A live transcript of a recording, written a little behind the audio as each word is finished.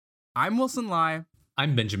I'm Wilson Lai.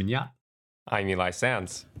 I'm Benjamin Yap. I'm Eli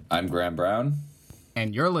Sands. I'm Graham Brown.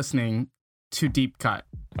 And you're listening to Deep Cut.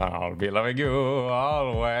 I'll be loving you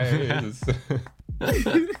always.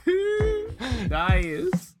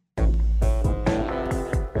 Nice.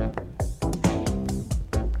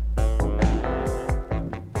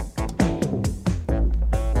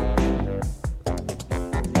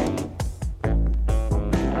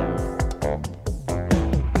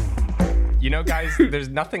 You know, guys, there's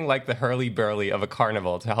nothing like the hurly-burly of a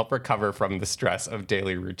carnival to help recover from the stress of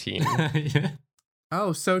daily routine. Yeah.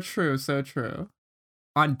 Oh, so true, so true.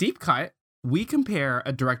 On Deep Cut, we compare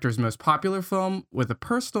a director's most popular film with a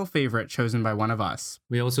personal favorite chosen by one of us.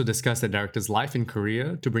 We also discuss the director's life and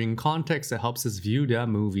career to bring context that helps us view their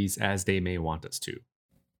movies as they may want us to.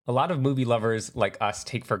 A lot of movie lovers like us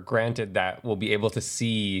take for granted that we'll be able to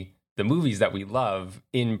see the movies that we love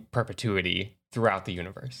in perpetuity throughout the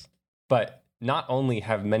universe. But not only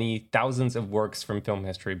have many thousands of works from film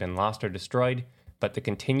history been lost or destroyed, but the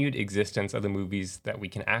continued existence of the movies that we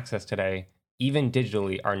can access today, even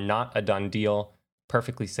digitally, are not a done deal,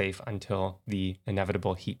 perfectly safe until the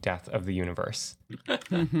inevitable heat death of the universe.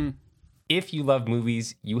 If you love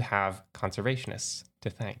movies, you have conservationists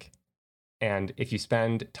to thank. And if you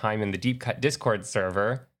spend time in the Deep Cut Discord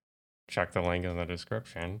server, check the link in the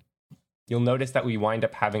description, you'll notice that we wind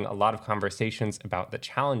up having a lot of conversations about the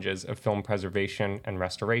challenges of film preservation and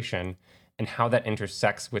restoration and how that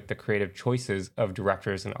intersects with the creative choices of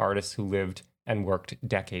directors and artists who lived and worked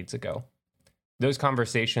decades ago. Those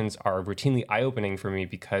conversations are routinely eye-opening for me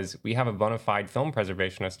because we have a bona fide film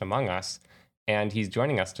preservationist among us, and he's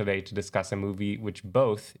joining us today to discuss a movie which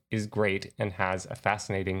both is great and has a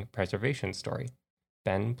fascinating preservation story.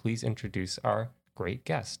 Ben, please introduce our great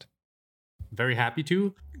guest. Very happy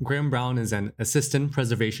to. Graham Brown is an assistant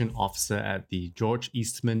preservation officer at the George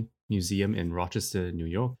Eastman Museum in Rochester, New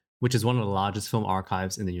York, which is one of the largest film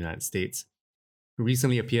archives in the United States. He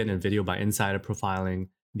recently appeared in a video by Insider profiling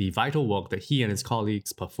the vital work that he and his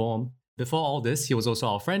colleagues perform. Before all this, he was also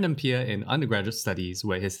our friend and peer in undergraduate studies,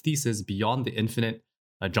 where his thesis, Beyond the Infinite,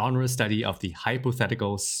 a genre study of the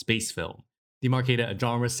hypothetical space film, demarcated a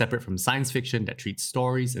genre separate from science fiction that treats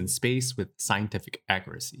stories in space with scientific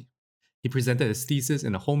accuracy. He presented his thesis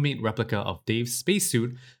in a homemade replica of Dave's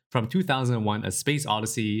spacesuit from 2001, A Space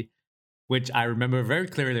Odyssey, which I remember very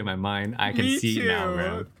clearly in my mind. I can see it now,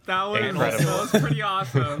 bro. That Incredible. was pretty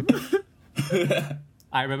awesome.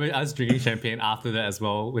 I remember us drinking champagne after that as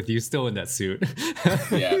well, with you still in that suit.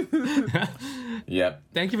 Yeah. Yep.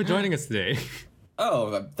 Thank you for joining us today.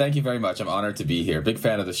 Oh, thank you very much. I'm honored to be here. Big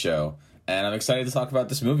fan of the show. And I'm excited to talk about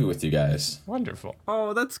this movie with you guys. Wonderful.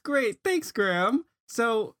 Oh, that's great. Thanks, Graham.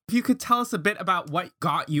 So, if you could tell us a bit about what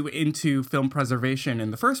got you into film preservation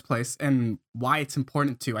in the first place and why it's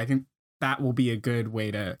important to, I think that will be a good way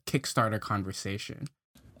to kickstart a conversation.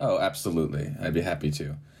 Oh, absolutely. I'd be happy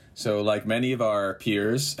to. So, like many of our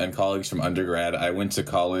peers and colleagues from undergrad, I went to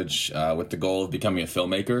college with the goal of becoming a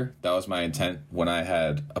filmmaker. That was my intent when I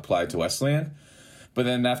had applied to Wesleyan. But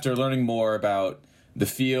then after learning more about the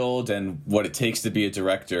field and what it takes to be a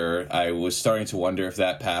director, I was starting to wonder if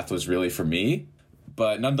that path was really for me.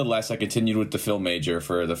 But nonetheless, I continued with the film major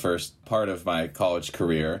for the first part of my college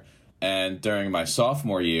career. And during my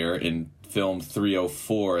sophomore year in film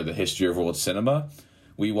 304, The History of World Cinema,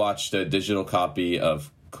 we watched a digital copy of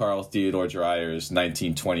Carl Theodor Dreyer's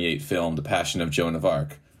 1928 film, The Passion of Joan of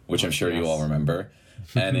Arc, which I'm sure you all remember.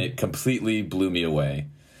 And it completely blew me away.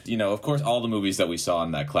 You know, of course, all the movies that we saw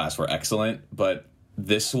in that class were excellent, but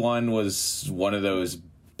this one was one of those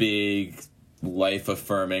big,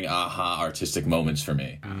 life-affirming, artistic moments for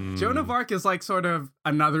me. Joan of Arc is like sort of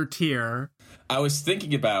another tier. I was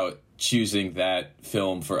thinking about choosing that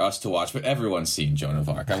film for us to watch, but everyone's seen Joan of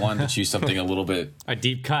Arc. I wanted to choose something a little bit... A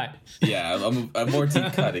deep cut. Yeah, a more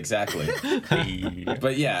deep cut, exactly.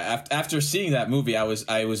 But yeah, after seeing that movie, I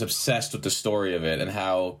was obsessed with the story of it and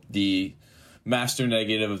how the master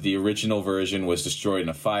negative of the original version was destroyed in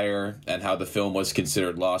a fire and how the film was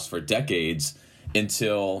considered lost for decades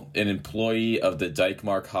until an employee of the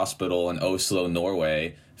Dikemark Hospital in Oslo,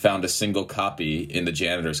 Norway, found a single copy in the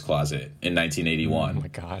janitor's closet in 1981. Oh my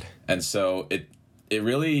God. And so it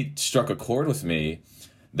really struck a chord with me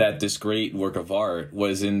that this great work of art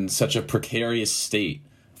was in such a precarious state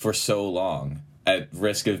for so long, at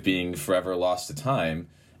risk of being forever lost to time,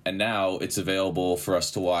 and now it's available for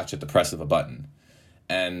us to watch at the press of a button.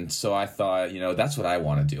 And so I thought, that's what I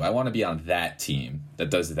want to do. I want to be on that team that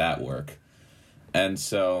does that work. And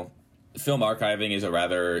so film archiving is a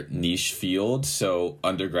rather niche field, so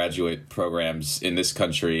undergraduate programs in this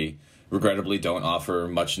country regrettably don't offer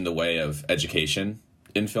much in the way of education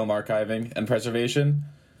in film archiving and preservation.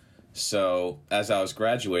 So as I was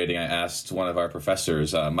graduating, I asked one of our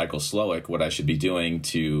professors, Michael Slowick, what I should be doing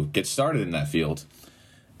to get started in that field.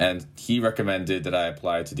 And he recommended that I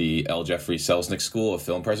apply to the L. Jeffrey Selznick School of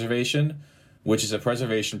Film Preservation, which is a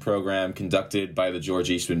preservation program conducted by the George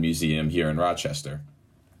Eastman Museum here in Rochester.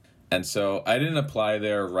 And so I didn't apply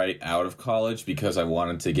there right out of college because I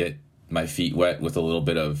wanted to get my feet wet with a little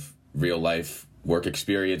bit of real life work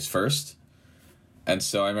experience first. And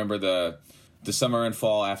so I remember the summer and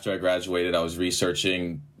fall after I graduated, I was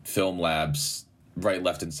researching film labs right,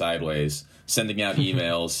 left, and sideways, sending out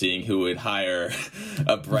emails, seeing who would hire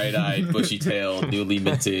a bright-eyed, bushy-tailed, newly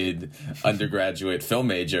minted undergraduate film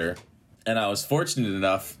major. And I was fortunate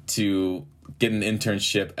enough to get an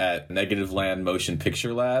internship at Negative Land Motion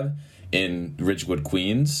Picture Lab in Ridgewood,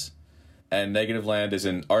 Queens. And Negative Land is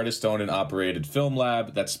an artist-owned and operated film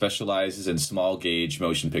lab that specializes in small gauge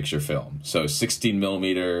motion picture film. So 16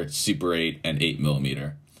 millimeter, Super 8, and 8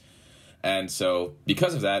 millimeter. And so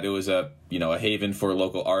because of that, it was a haven for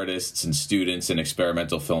local artists and students and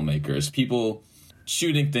experimental filmmakers, people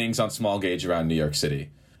shooting things on small gauge around New York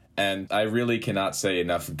City. And I really cannot say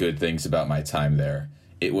enough good things about my time there.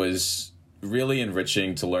 It was really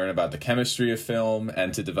enriching to learn about the chemistry of film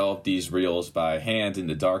and to develop these reels by hand in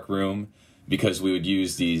the darkroom, because we would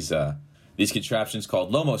use these contraptions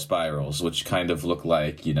called Lomo spirals, which kind of look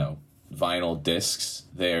like, vinyl discs.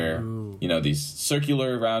 They're, these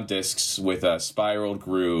circular round discs with a spiraled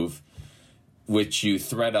groove, which you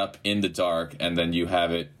thread up in the dark, and then you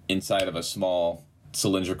have it inside of a small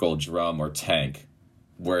cylindrical drum or tank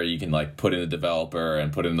where you can put in the developer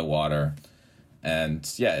and put in the water.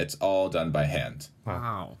 And yeah, it's all done by hand.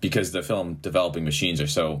 Wow. Because the film developing machines are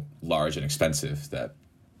so large and expensive that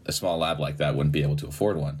a small lab like that wouldn't be able to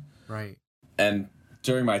afford one. Right. And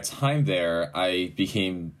during my time there, I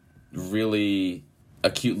became really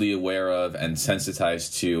acutely aware of and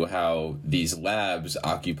sensitized to how these labs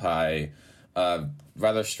occupy a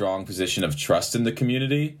rather strong position of trust in the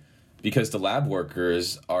community, because the lab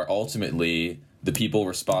workers are ultimately the people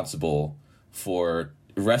responsible for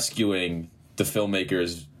rescuing the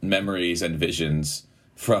filmmakers' memories and visions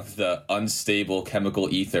from the unstable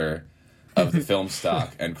chemical ether of the film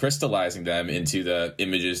stock and crystallizing them into the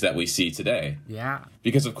images that we see today. Yeah.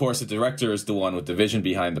 Because, of course, the director is the one with the vision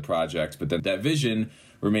behind the project, but then that vision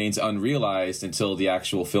remains unrealized until the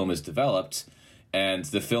actual film is developed, and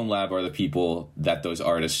the film lab are the people that those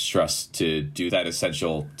artists trust to do that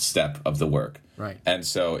essential step of the work. Right. And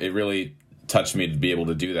so it really touched me to be able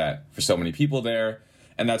to do that for so many people there,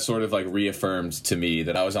 and that sort of reaffirmed to me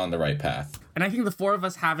that I was on the right path. And I think the four of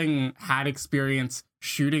us, having had experience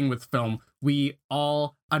shooting with film, we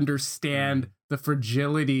all understand the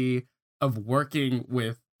fragility of working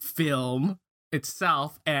with film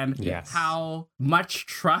itself, and how much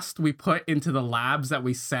trust we put into the labs that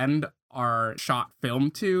we send our shot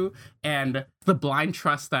film to, and the blind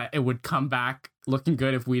trust that it would come back looking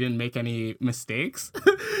good if we didn't make any mistakes.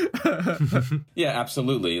 Yeah,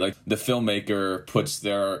 absolutely. The filmmaker puts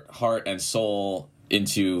their heart and soul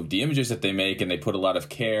into the images that they make, and they put a lot of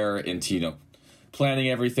care into, planning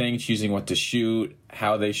everything, choosing what to shoot,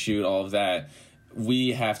 how they shoot, all of that.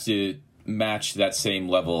 We have to match that same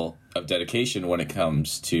level of dedication when it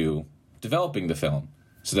comes to developing the film,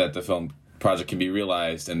 so that the film project can be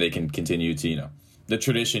realized and they can continue to, the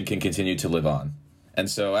tradition can continue to live on. And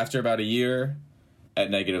so after about a year at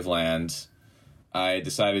Negative Land, I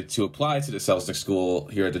decided to apply to the Selznick School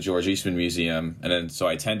here at the George Eastman Museum. And then so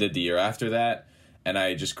I attended the year after that, and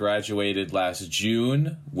I just graduated last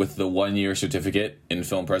June with the 1-year certificate in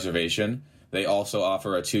film preservation. They also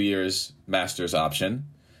offer a 2 years master's option,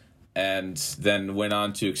 and then went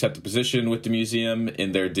on to accept a position with the museum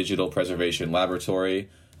in their digital preservation laboratory,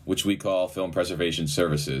 which we call Film Preservation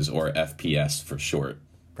Services, or FPS for short.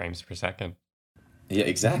 Frames per second. Yeah,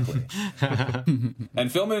 exactly.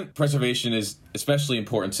 And film preservation is especially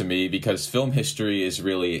important to me because film history is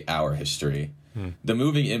really our history. The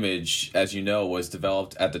moving image, as you know, was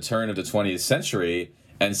developed at the turn of the 20th century,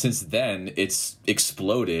 and since then it's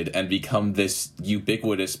exploded and become this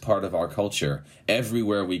ubiquitous part of our culture.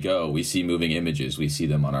 Everywhere we go, we see moving images. We see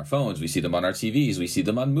them on our phones, we see them on our TVs, we see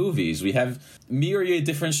them on movies. We have myriad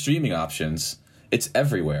different streaming options. It's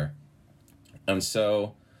everywhere. And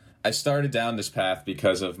so I started down this path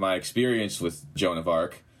because of my experience with Joan of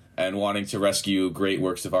Arc and wanting to rescue great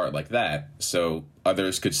works of art like that, so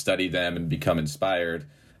others could study them and become inspired,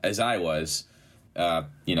 as I was,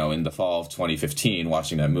 in the fall of 2015,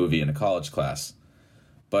 watching that movie in a college class.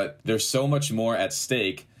 But there's so much more at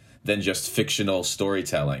stake than just fictional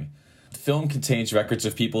storytelling. Film contains records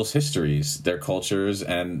of people's histories, their cultures,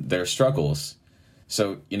 and their struggles.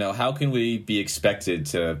 So, how can we be expected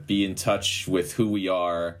to be in touch with who we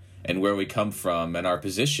are and where we come from and our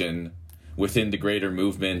position within the greater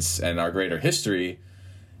movements and our greater history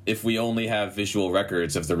if we only have visual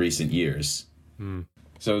records of the recent years?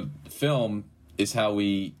 So film is how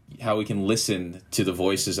we can listen to the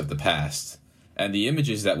voices of the past. And the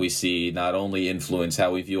images that we see not only influence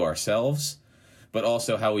how we view ourselves, but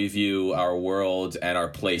also how we view our world and our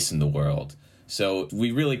place in the world. So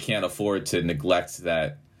we really can't afford to neglect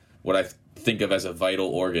that, what I think of as a vital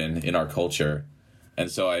organ in our culture. And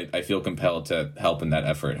so I feel compelled to help in that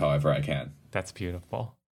effort however I can. That's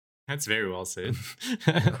beautiful. That's very well said.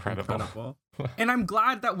 Incredible. And I'm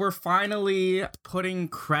glad that we're finally putting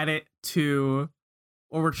credit to,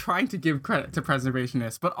 or we're trying to give credit to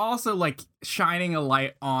preservationists, but also like shining a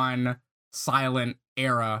light on silent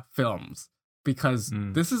era films, because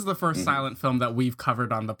this is the first silent film that we've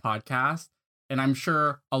covered on the podcast. And I'm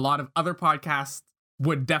sure a lot of other podcasts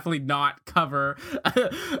would definitely not cover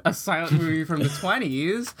a silent movie from the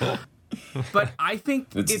 20s. But I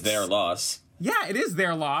think it's their loss. Yeah, it is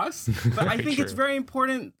their loss. But I think it's very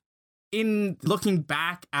important in looking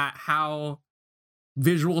back at how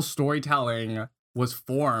visual storytelling was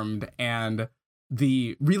formed and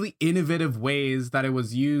the really innovative ways that it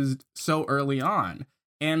was used so early on.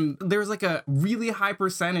 And there's like a really high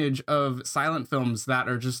percentage of silent films that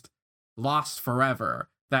are just lost forever,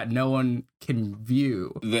 that no one can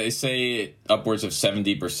view. They say upwards of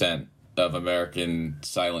 70% of American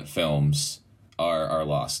silent films are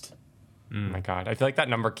lost. Oh my God. I feel like that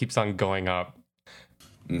number keeps on going up.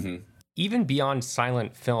 Even beyond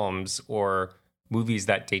silent films or movies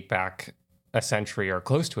that date back a century or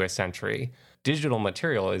close to a century, digital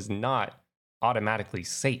material is not automatically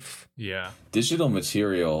safe. Yeah. Digital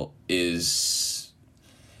material is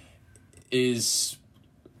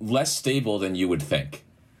less stable than you would think.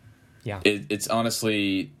 Yeah. It's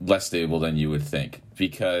honestly less stable than you would think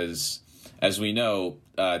because, as we know,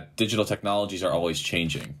 digital technologies are always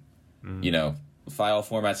changing. File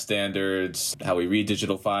format standards, how we read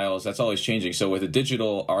digital files, that's always changing. So with a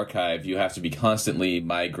digital archive, you have to be constantly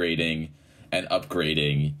migrating and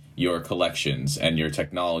upgrading your collections and your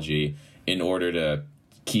technology in order to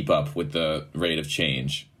keep up with the rate of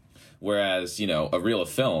change. Whereas, a reel of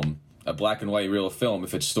film, a black and white reel of film,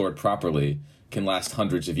 if it's stored properly, can last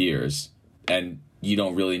hundreds of years, and you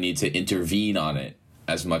don't really need to intervene on it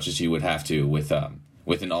as much as you would have to with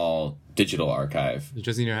an all digital archive. You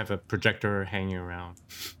just need to have a projector hanging around.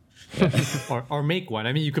 or make one.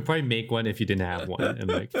 I mean, you could probably make one if you didn't have one and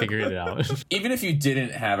like figure it out. Even if you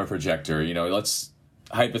didn't have a projector, let's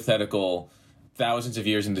hypothetical thousands of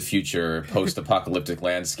years in the future, post-apocalyptic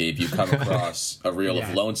landscape, you come across a reel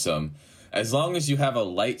of Lonesome. As long as you have a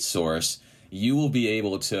light source, you will be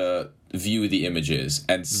able to view the images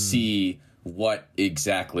and see what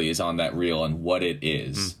exactly is on that reel and what it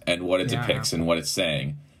is and what it depicts and what it's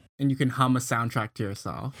saying. And you can hum a soundtrack to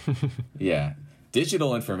yourself. Yeah.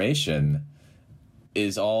 Digital information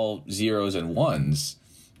is all zeros and ones.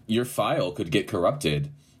 Your file could get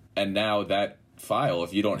corrupted, and now that file,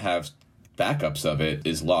 if you don't have backups of it,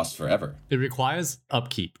 is lost forever. It requires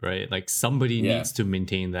upkeep, right? Like somebody needs to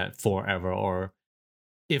maintain that forever, or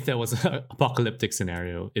if there was an apocalyptic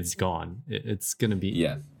scenario, it's gone. It's going to be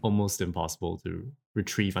almost impossible to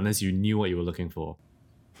retrieve unless you knew what you were looking for.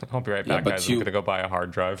 I'll be right back, guys. I'm going to go buy a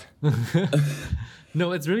hard drive.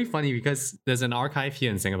 No, it's really funny because there's an archive here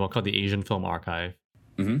in Singapore called the Asian Film Archive.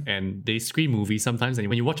 And they screen movies sometimes. And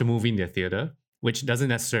when you watch a movie in their theater, which doesn't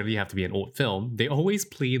necessarily have to be an old film, they always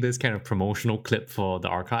play this kind of promotional clip for the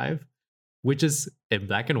archive, which is in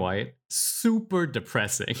black and white, super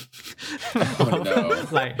depressing. Oh, no.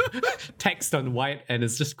 Like text on white, and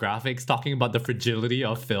it's just graphics talking about the fragility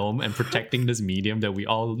of film and protecting this medium that we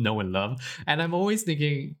all know and love. And I'm always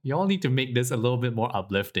thinking, y'all need to make this a little bit more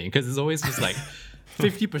uplifting, because it's always just like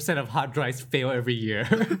 50% of hard drives fail every year.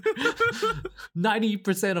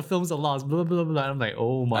 90% of films are lost, blah, blah, blah. I'm like,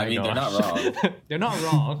 oh my gosh. They're not wrong. They're not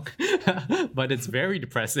wrong. But it's very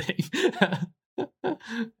depressing.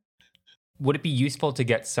 Would it be useful to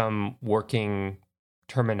get some working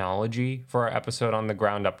terminology for our episode on the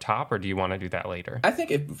ground up top, or do you want to do that later? I think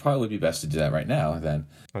it probably would be best to do that right now, then.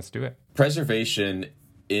 Let's do it. Preservation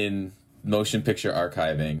in motion picture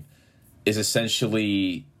archiving is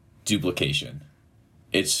essentially duplication.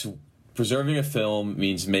 It's preserving a film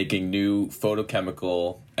means making new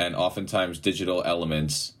photochemical and oftentimes digital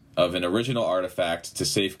elements of an original artifact to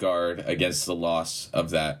safeguard against the loss of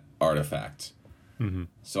that artifact.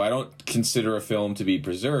 So I don't consider a film to be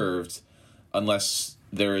preserved unless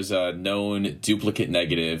there is a known duplicate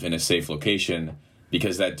negative in a safe location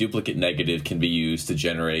because that duplicate negative can be used to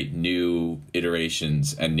generate new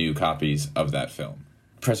iterations and new copies of that film.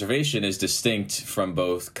 Preservation is distinct from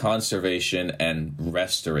both conservation and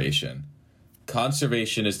restoration.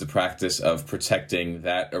 Conservation is the practice of protecting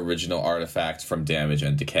that original artifact from damage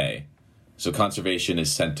and decay. So conservation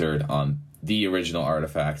is centered on the original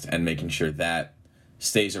artifact and making sure that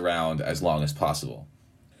stays around as long as possible.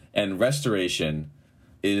 And restoration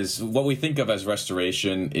is what we think of as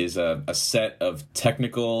restoration is a set of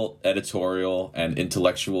technical, editorial, and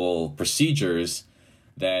intellectual procedures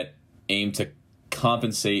that aim to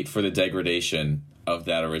compensate for the degradation of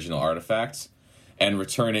that original artifact and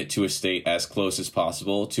return it to a state as close as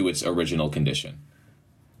possible to its original condition.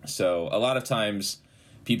 So a lot of times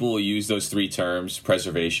people will use those three terms,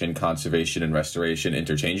 preservation, conservation, and restoration,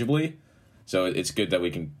 interchangeably. So it's good that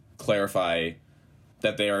we can clarify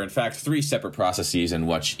that they are in fact three separate processes and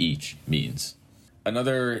what each means.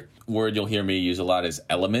 Another word you'll hear me use a lot is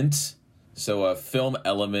element. So a film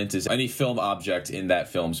element is any film object in that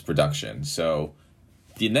film's production. So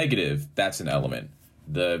the negative, that's an element.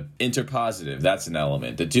 The interpositive, that's an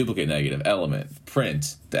element. The duplicate negative, element.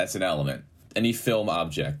 Print, that's an element. Any film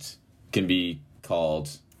object can be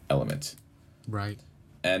called element. Right.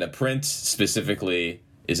 And a print specifically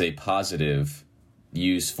is a positive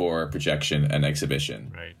used for projection and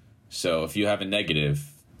exhibition. Right. So if you have a negative,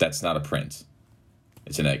 that's not a print.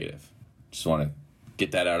 It's a negative. Just want to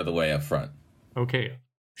get that out of the way up front. Okay.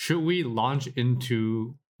 Should we launch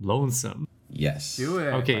into Lonesome? Yes. Do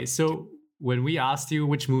it. Okay, so when we asked you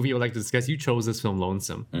which movie you would like to discuss, you chose this film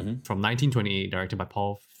Lonesome from 1928, directed by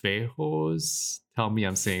Paul Fehos. Tell me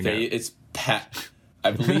I'm saying that. It's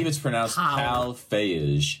I believe it's pronounced Paul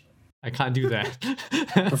Fehos. I can't do that.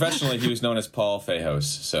 Professionally, he was known as Paul Fehos.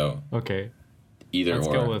 So Okay, either let's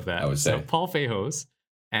or, go with that. I would say. So Paul Fehos.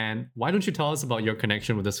 And why don't you tell us about your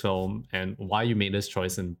connection with this film and why you made this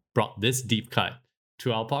choice and brought this deep cut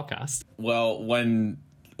to our podcast? Well, when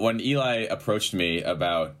Eli approached me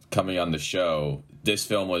about coming on the show, this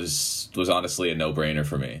film was honestly a no-brainer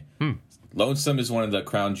for me. Lonesome is one of the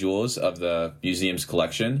crown jewels of the museum's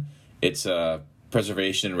collection. It's a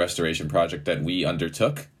preservation and restoration project that we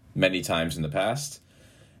undertook many times in the past.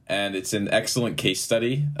 And it's an excellent case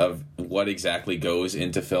study of what exactly goes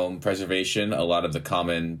into film preservation, a lot of the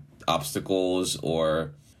common obstacles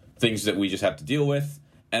or things that we just have to deal with.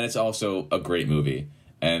 And it's also a great movie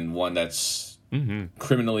and one that's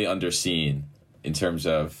criminally underseen in terms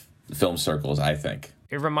of film circles, I think.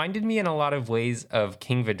 It reminded me in a lot of ways of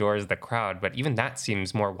King Vidor's The Crowd, but even that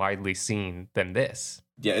seems more widely seen than this.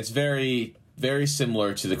 Yeah, it's very, very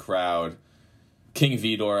similar to The Crowd. King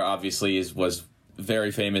Vidor obviously was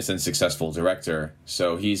very famous and successful director,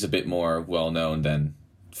 so he's a bit more well-known than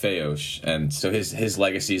Fehos, and so his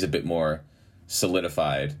legacy is a bit more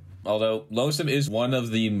solidified. Although Lonesome is one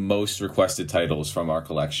of the most requested titles from our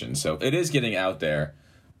collection, so it is getting out there,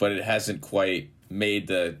 but it hasn't quite made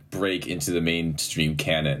the break into the mainstream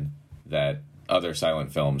canon that other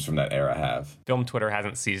silent films from that era have. Film Twitter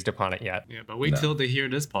hasn't seized upon it yet. Yeah, but wait till they hear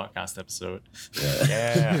this podcast episode.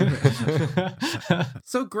 Yeah.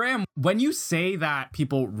 So, Graham, when you say that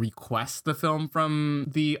people request the film from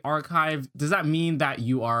the archive, does that mean that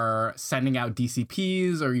you are sending out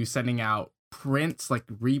DCPs? Or are you sending out prints, like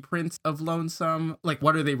reprints of Lonesome? Like,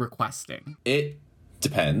 what are they requesting? It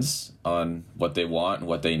depends on what they want and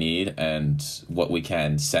what they need and what we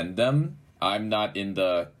can send them. I'm not in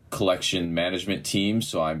the collection management team,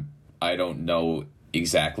 so I don't know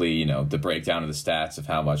exactly, the breakdown of the stats of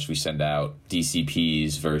how much we send out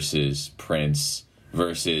DCPs versus prints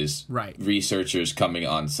versus researchers coming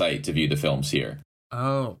on site to view the films here.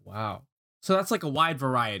 Oh, wow. So that's like a wide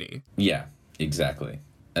variety. Yeah, exactly.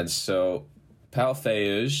 And so Paul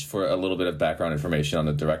Fehos, for a little bit of background information on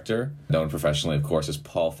the director, known professionally, of course, as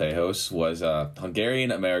Paul Fehos, was a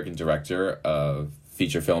Hungarian-American director of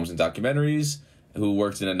feature films and documentaries who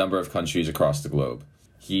worked in a number of countries across the globe.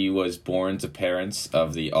 He was born to parents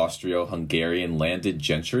of the Austro-Hungarian landed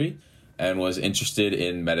gentry and was interested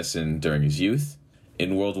in medicine during his youth.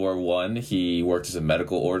 In World War I, he worked as a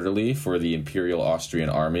medical orderly for the Imperial Austrian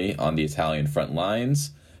Army on the Italian front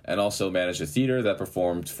lines and also managed a theater that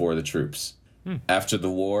performed for the troops. After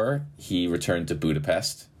the war, he returned to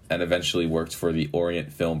Budapest and eventually worked for the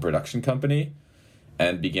Orient Film Production Company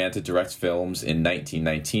and began to direct films in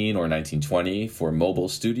 1919 or 1920 for Mobile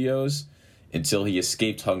Studios until he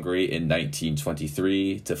escaped Hungary in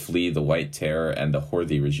 1923 to flee the White Terror and the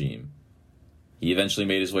Horthy regime. He eventually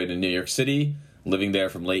made his way to New York City, living there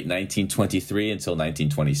from late 1923 until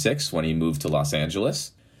 1926 when he moved to Los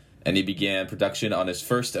Angeles, and he began production on his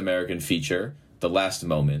first American feature, The Last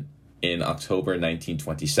Moment, in October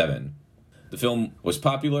 1927. The film was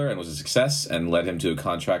popular and was a success and led him to a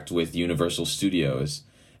contract with Universal Studios.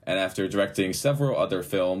 And after directing several other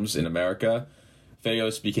films in America,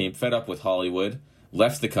 Fayose became fed up with Hollywood,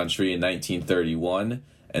 left the country in 1931,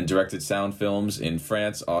 and directed sound films in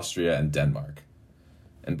France, Austria, and Denmark.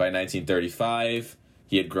 And by 1935,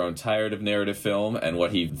 he had grown tired of narrative film and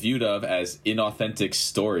what he viewed of as inauthentic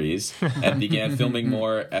stories and began filming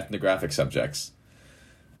more ethnographic subjects.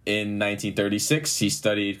 In 1936, he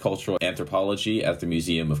studied cultural anthropology at the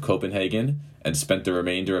Museum of Copenhagen and spent the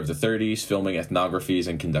remainder of the 30s filming ethnographies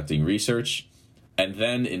and conducting research. And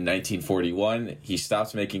then in 1941, he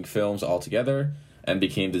stopped making films altogether and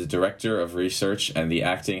became the director of research and the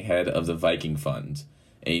acting head of the Viking Fund,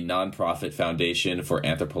 a nonprofit foundation for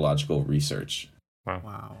anthropological research.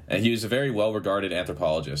 Wow. And he was a very well-regarded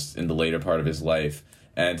anthropologist in the later part of his life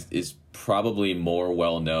and is probably more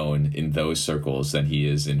well-known in those circles than he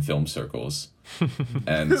is in film circles.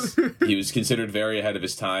 And he was considered very ahead of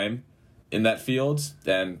his time in that field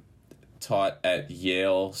and taught at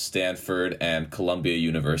Yale, Stanford, and Columbia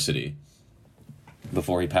University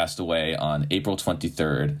before he passed away on April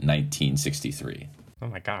 23rd, 1963. Oh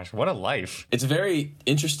my gosh, what a life. It's a very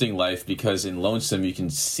interesting life because in Lonesome you can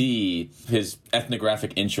see his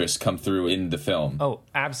ethnographic interests come through in the film. Oh,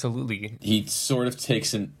 absolutely. He sort of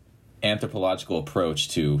takes an anthropological approach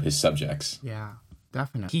to his subjects. Yeah,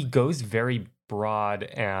 definitely. He goes very broad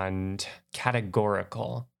and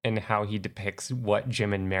categorical in how he depicts what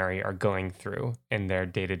Jim and Mary are going through in their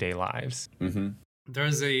day-to-day lives. Mm-hmm.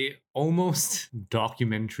 There's a almost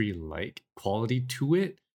documentary-like quality to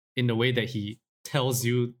it in the way that he tells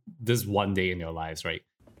you this one day in their lives, right?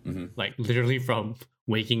 Mm-hmm. Like literally from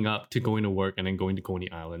waking up to going to work and then going to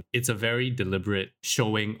Coney Island. It's a very deliberate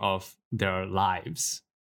showing of their lives.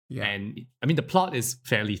 Yeah. And I mean, the plot is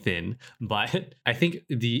fairly thin, but I think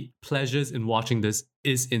the pleasures in watching this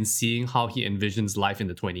is in seeing how he envisions life in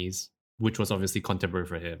the 20s, which was obviously contemporary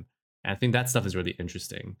for him. And I think that stuff is really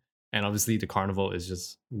interesting. And obviously the carnival is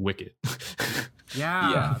just wicked.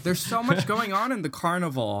 Yeah, there's so much going on in the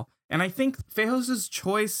carnival. And I think Fayose's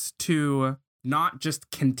choice to not just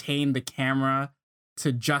contain the camera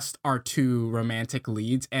to just our two romantic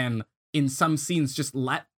leads and in some scenes just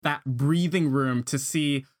let that breathing room to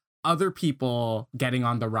see other people getting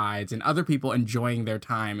on the rides and other people enjoying their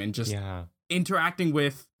time and just interacting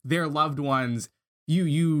with their loved ones,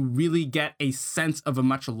 you really get a sense of a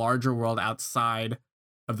much larger world outside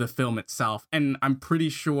of the film itself. And I'm pretty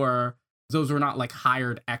sure those were not like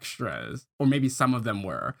hired extras, or maybe some of them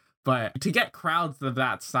were. But to get crowds of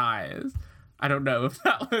that size, I don't know if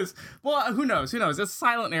that was... Well, who knows? It's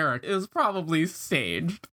Silent Eric. It was probably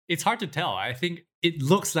staged. It's hard to tell. I think it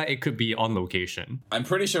looks like it could be on location. I'm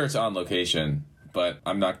pretty sure it's on location, but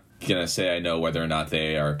I'm not going to say I know whether or not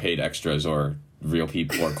they are paid extras or real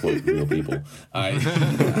people, or quote, real people.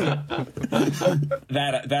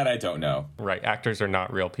 That I don't know. Right, actors are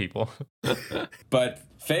not real people. But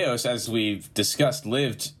Fayose, as we've discussed,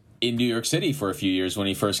 lived in New York City for a few years when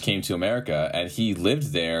he first came to America, and he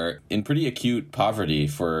lived there in pretty acute poverty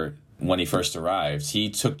for when he first arrived.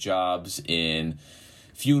 He took jobs in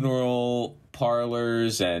funeral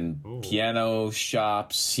parlors and piano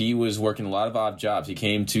shops. He was working a lot of odd jobs. He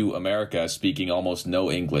came to America speaking almost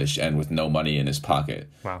no English and with no money in his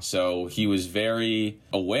pocket. Wow. So he was very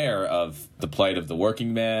aware of the plight of the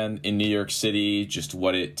working man in New York City, just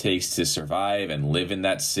what it takes to survive and live in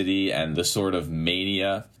that city and the sort of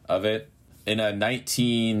mania of it. In a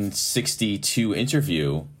 1962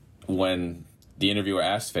 interview, when the interviewer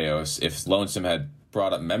asked Fayose if Lonesome had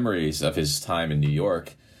brought up memories of his time in New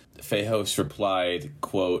York, Fayose replied,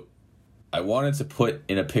 quote, "I wanted to put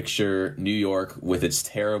in a picture New York with its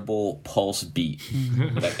terrible pulse beat,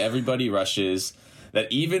 that everybody rushes, that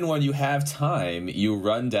even when you have time, you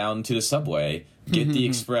run down to the subway, get the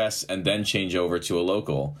express, and then change over to a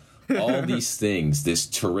local. All these things, this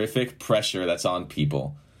terrific pressure that's on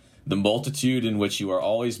people, the multitude in which you are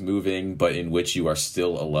always moving, but in which you are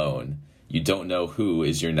still alone. You don't know who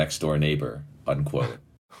is your next door neighbor," unquote.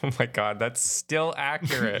 Oh my God, that's still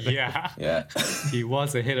accurate. Yeah. He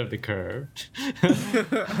was ahead of the curve.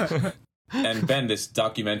 And Ben, this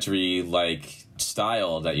documentary-like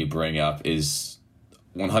style that you bring up is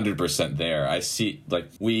 100% there. I see, like,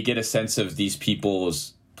 we get a sense of these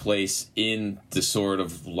people's place in the sort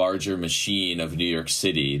of larger machine of New York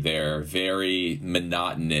City. Their very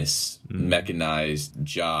monotonous, mechanized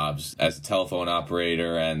jobs as a telephone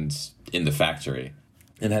operator and in the factory.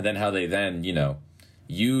 And then how they then,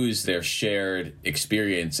 use their shared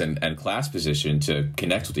experience and class position to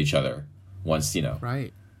connect with each other once,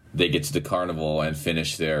 Right. they get to the carnival and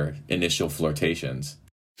finish their initial flirtations.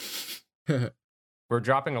 we're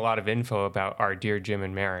dropping a lot of info about our dear Jim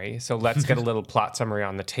and Mary. So let's get a little plot summary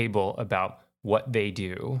on the table about what they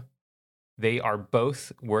do. They are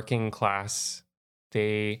both working class.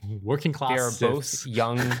 They are stiffs. both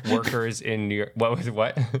young workers in New York.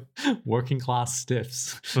 What? Working class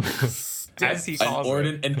stiffs. As he calls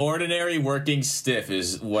it. An ordinary working stiff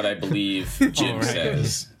is what I believe Jim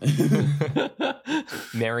says.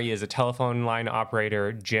 Mary is a telephone line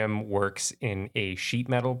operator. Jim works in a sheet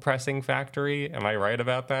metal pressing factory. Am I right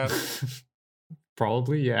about that?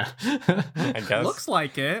 Probably, yeah. I guess. Looks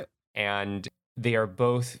like it. And they are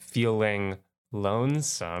both feeling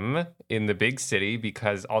lonesome in the big city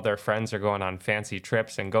because all their friends are going on fancy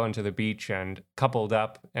trips and going to the beach and coupled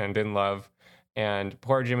up and in love. And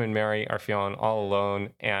poor Jim and Mary are feeling all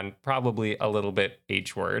alone and probably a little bit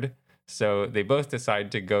H-word. So they both decide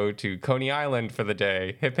to go to Coney Island for the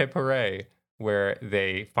day. Hip hip hooray. Where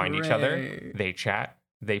they find each other, they chat,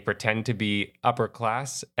 they pretend to be upper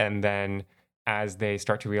class, and then as they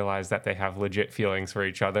start to realize that they have legit feelings for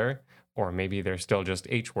each other, or maybe they're still just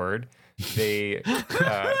H-word, they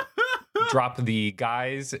drop the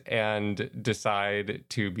guys and decide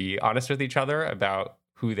to be honest with each other about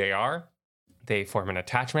who they are. They form an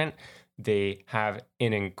attachment. They have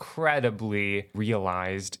an incredibly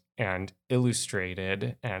realized and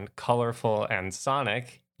illustrated and colorful and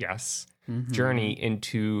sonic, yes, journey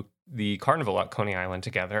into the carnival at Coney Island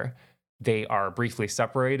together. They are briefly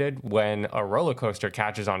separated when a roller coaster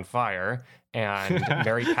catches on fire and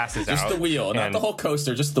Mary passes out. Just the wheel, not the whole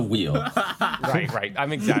coaster, just the wheel. Right.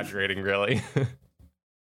 I'm exaggerating, really.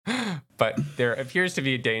 But there appears to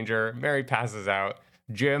be a danger. Mary passes out.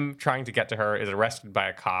 Jim, trying to get to her, is arrested by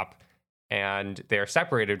a cop, and they are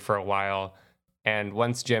separated for a while. And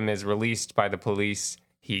once Jim is released by the police,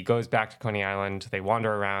 he goes back to Coney Island. They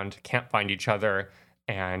wander around, can't find each other,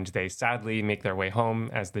 and they sadly make their way home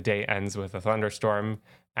as the day ends with a thunderstorm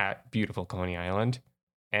at beautiful Coney Island.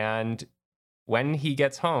 And when he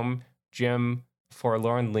gets home, Jim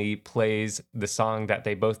forlornly plays the song that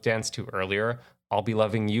they both danced to earlier, I'll Be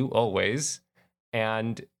Loving You Always.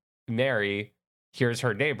 And Mary hears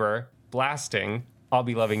her neighbor blasting I'll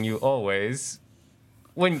Be Loving You Always.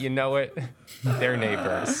 Wouldn't you know it? They're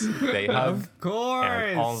neighbors. They hug. Of course.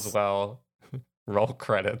 And all's well. Roll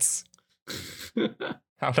credits.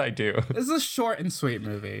 How'd I do? This is a short and sweet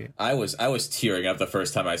movie. I was tearing up the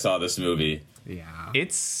first time I saw this movie. Yeah.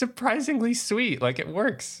 It's surprisingly sweet. Like, it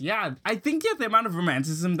works. Yeah, I think the amount of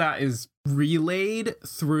romanticism that is relayed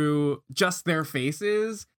through just their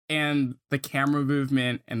faces and the camera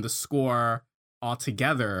movement and the score all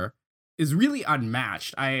together is really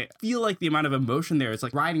unmatched. I feel like the amount of emotion there is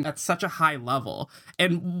like riding at such a high level.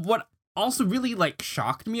 And what also really like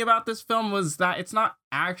shocked me about this film was that it's not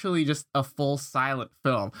actually just a full silent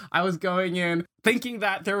film. I was going in thinking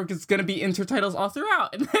that there was going to be intertitles all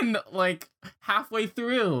throughout, and then like halfway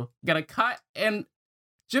through, got a cut and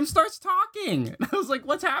Jim starts talking. And I was like,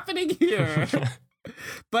 what's happening here?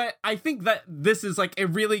 But I think that this is like a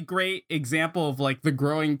really great example of like the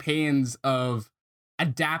growing pains of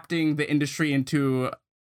adapting the industry into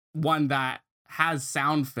one that has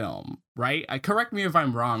sound film, right? Correct me if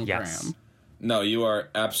I'm wrong, Yes. Graham. No, you are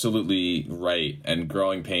absolutely right, and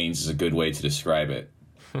growing pains is a good way to describe it.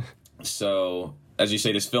 So, as you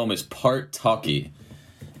say, this film is part talkie.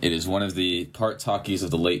 It is one of the part talkies of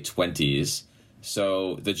the late 20s.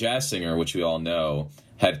 So, The Jazz Singer, which we all know,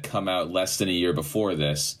 had come out less than a year before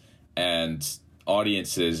this, and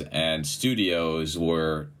audiences and studios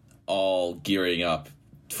were all gearing up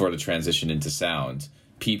for the transition into sound.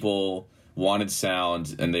 People wanted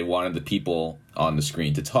sound, and they wanted the people on the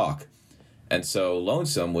screen to talk. And so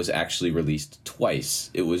Lonesome was actually released twice.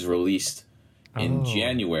 It was released in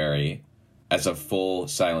January as a full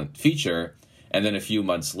silent feature, and then a few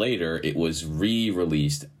months later, it was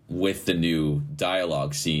re-released with the new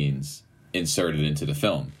dialogue scenes inserted into the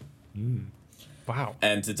film. Wow.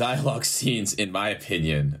 And the dialogue scenes, in my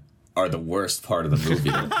opinion, are the worst part of the movie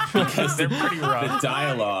because They're pretty rough. the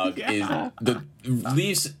dialogue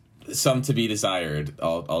leaves some to be desired.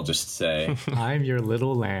 I'll just say. I'm your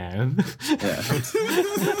little lamb.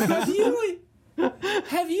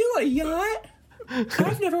 Have you a yacht?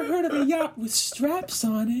 I've never heard of a yacht with straps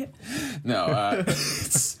on it. No,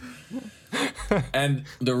 and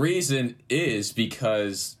the reason is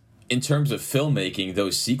because in terms of filmmaking,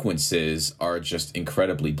 those sequences are just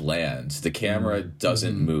incredibly bland. The camera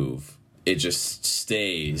doesn't move. It just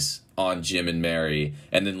stays on Jim and Mary.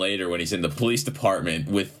 And then later when he's in the police department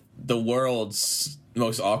with the world's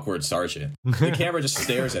most awkward sergeant, the camera just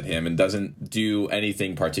stares at him and doesn't do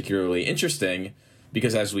anything particularly interesting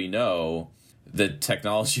because, as we know, the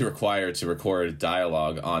technology required to record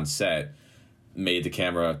dialogue on set made the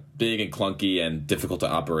camera big and clunky and difficult to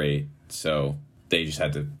operate. So they just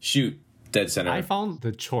had to shoot dead center. I found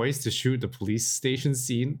the choice to shoot the police station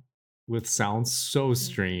scene with sound so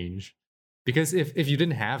strange. Because if you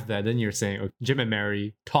didn't have that, then you're saying, oh, Jim and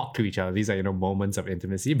Mary talk to each other. These are, moments of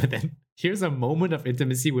intimacy. But then here's a moment of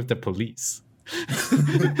intimacy with the police.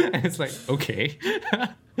 And it's like, okay.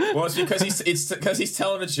 Well, it's because he's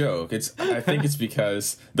telling a joke. I think it's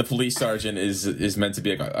because the police sergeant is meant to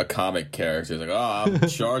be like a comic character. It's like, I'm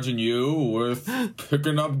charging you with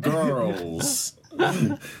picking up girls.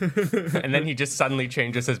 And then he just suddenly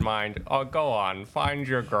changes his mind. Oh, go on, find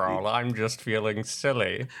your girl. I'm just feeling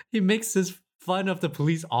silly. He makes this fun of the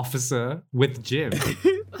police officer with Jim.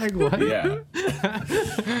 Like, what? Yeah.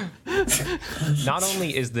 Not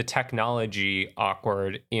only is the technology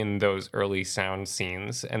awkward in those early sound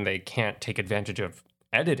scenes, and they can't take advantage of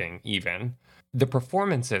editing even, the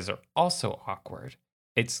performances are also awkward.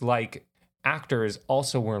 It's like actors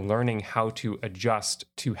also were learning how to adjust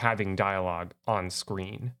to having dialogue on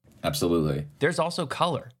screen. Absolutely. There's also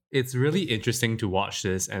color. It's really interesting to watch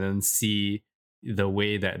this and then see the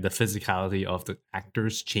way that the physicality of the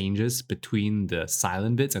actors changes between the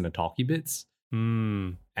silent bits and the talkie bits.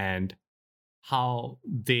 And how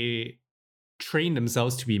they train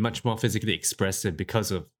themselves to be much more physically expressive because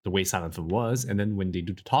of the way silent film was. And then when they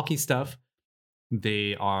do the talkie stuff,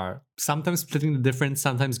 they are sometimes splitting the difference,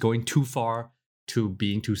 sometimes going too far to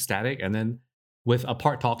being too static. And then with a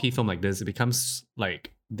part talkie film like this, it becomes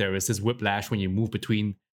like there is this whiplash when you move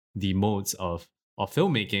between the modes of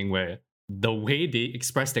filmmaking where the way they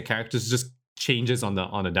express their characters just changes on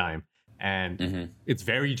a dime. And it's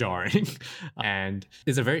very jarring. And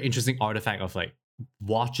it's a very interesting artifact of like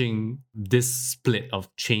watching this split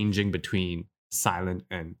of changing between silent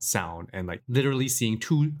and sound and like literally seeing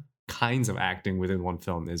two kinds of acting within one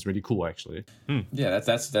film is really cool, actually. Yeah,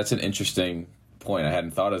 that's an interesting point. I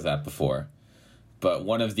hadn't thought of that before. But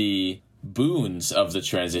one of the boons of the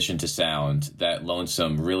transition to sound that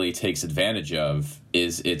Lonesome really takes advantage of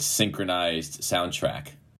is its synchronized soundtrack.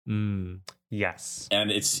 Yes.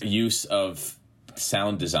 And its use of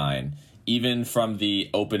sound design, even from the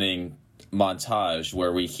opening montage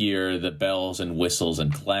where we hear the bells and whistles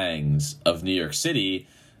and clangs of New York City,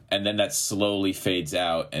 and then that slowly fades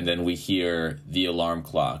out, and then we hear the alarm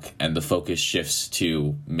clock, and the focus shifts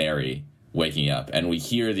to Mary waking up, and we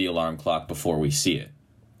hear the alarm clock before we see it.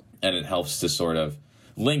 And it helps to sort of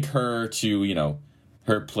link her to,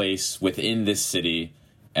 her place within this city,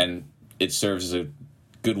 and it serves as a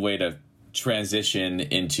good way to transition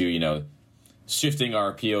into, shifting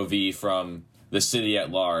our POV from the city at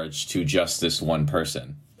large to just this one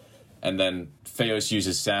person. And then Fayose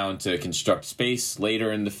uses sound to construct space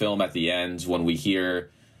later in the film at the end when we hear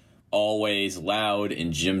always loud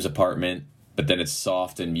in Jim's apartment, but then it's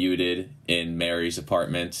soft and muted in Mary's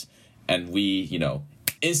apartment. And we,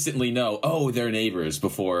 instantly know, oh, they're neighbors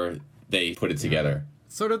before they put it together.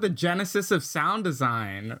 Sort of the genesis of sound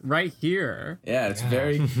design right here. Yeah, it's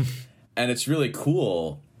very... and it's really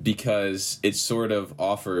cool because it sort of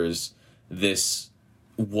offers this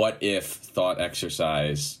what-if thought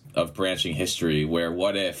exercise of branching history, where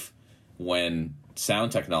what if, when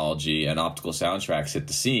sound technology and optical soundtracks hit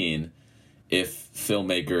the scene, if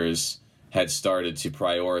filmmakers had started to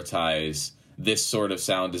prioritize this sort of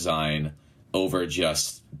sound design over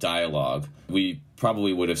just dialogue, we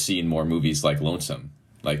probably would have seen more movies like Lonesome,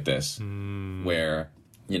 like this, where,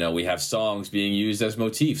 we have songs being used as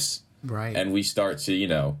motifs. Right. And we start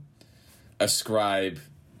to, ascribe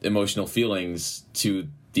emotional feelings to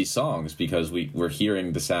these songs because we're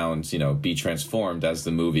hearing the sounds, be transformed as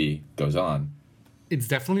the movie goes on. It's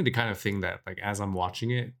definitely the kind of thing that, like, as I'm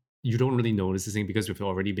watching it, you don't really notice this thing because we've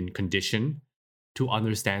already been conditioned to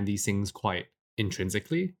understand these things quite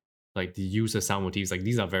intrinsically. Like the use of sound motifs, like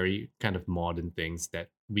these are very kind of modern things that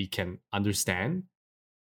we can understand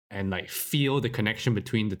and like feel the connection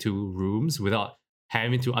between the two rooms without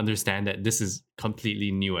having to understand that this is completely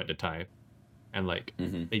new at the time and like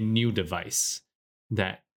a new device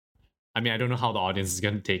that, I mean, I don't know how the audience is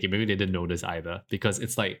going to take it. Maybe they didn't notice either because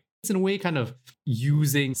it's like, it's in a way kind of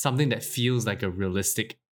using something that feels like a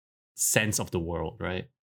realistic sense of the world, right?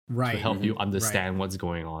 Right. To help you understand what's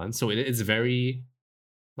going on. So it's very,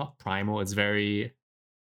 not primal, it's very,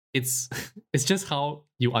 it's just how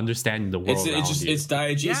you understand the world. It's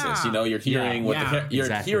diegesis, you're hearing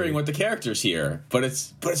hearing what the characters hear, but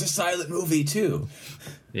it's a silent movie too.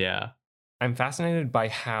 Yeah. I'm fascinated by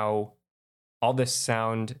how all the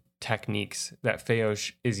sound techniques that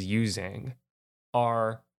Fayose is using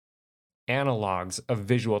are analogs of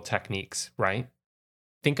visual techniques, right?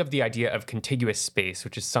 Think of the idea of contiguous space,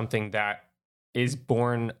 which is something that is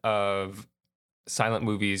born of silent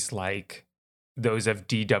movies like those of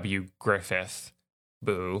D.W. Griffith,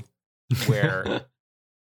 boo, where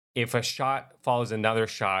if a shot follows another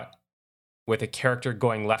shot with a character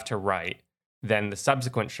going left to right, then the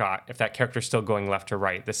subsequent shot, if that character's still going left to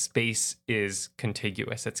right, the space is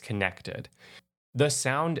contiguous, it's connected. The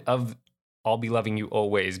sound of I'll Be Loving You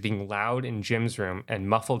Always being loud in Jim's room and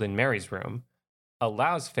muffled in Mary's room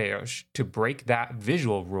allows Feos to break that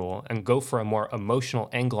visual rule and go for a more emotional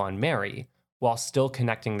angle on Mary while still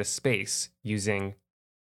connecting the space using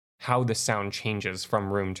how the sound changes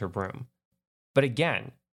from room to room. But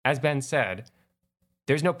again, as Ben said,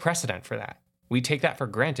 there's no precedent for that. We take that for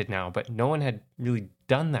granted now, but no one had really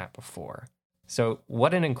done that before. So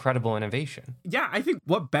what an incredible innovation. Yeah, I think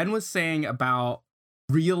what Ben was saying about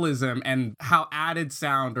realism and how added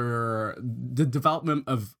sound or the development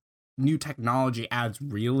of new technology adds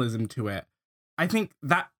realism to it, I think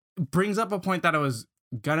that brings up a point that I was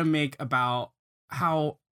gonna make about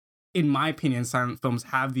how, in my opinion, silent films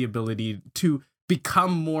have the ability to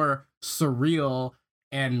become more surreal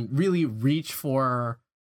and really reach for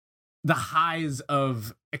the highs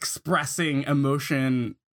of expressing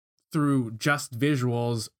emotion through just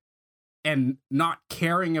visuals and not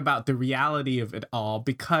caring about the reality of it all,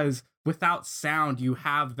 because without sound, you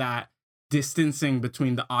have that distancing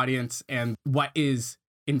between the audience and what is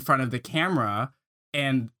in front of the camera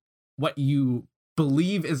and what you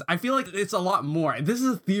believe is. I feel like it's a lot more. This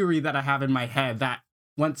is a theory that I have in my head that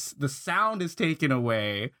once the sound is taken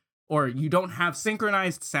away or you don't have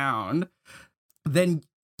synchronized sound, then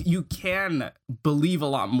you can believe a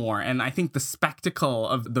lot more. And I think the spectacle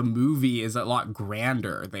of the movie is a lot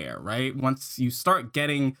grander there, right? Once you start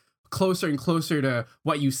getting closer and closer to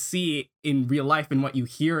what you see in real life and what you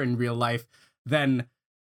hear in real life, then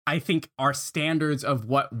I think our standards of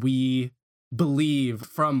what we believe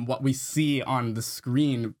from what we see on the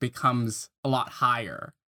screen becomes a lot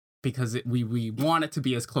higher, because we want it to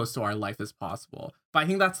be as close to our life as possible. But I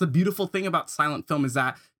think that's the beautiful thing about silent film, is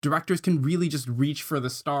that directors can really just reach for the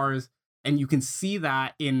stars, and you can see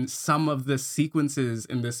that in some of the sequences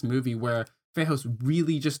in this movie where Feos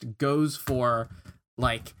really just goes for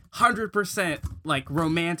like 100% like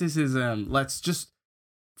romanticism. Let's just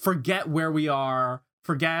forget where we are,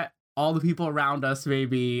 forget all the people around us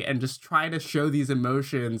maybe, and just try to show these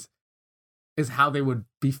emotions is how they would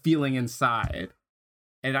be feeling inside.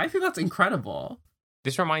 And I think that's incredible.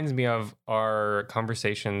 This reminds me of our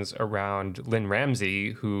conversations around Lynn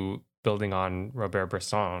Ramsey, who, building on Robert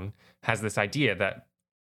Bresson, has this idea that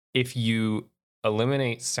if you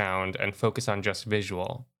eliminate sound and focus on just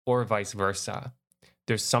visual, or vice versa,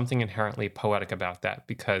 there's something inherently poetic about that,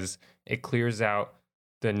 because it clears out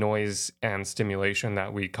the noise and stimulation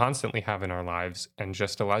that we constantly have in our lives and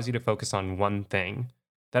just allows you to focus on one thing.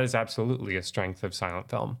 That is absolutely a strength of silent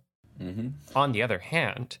film. Mm-hmm. On the other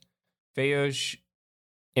hand, Feos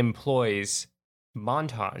employs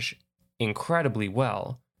montage incredibly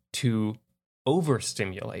well to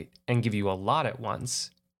overstimulate and give you a lot at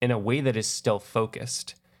once in a way that is still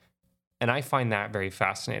focused. And I find that very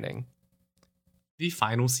fascinating. The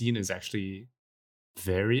final scene is actually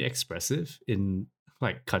very expressive in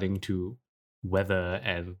like cutting to weather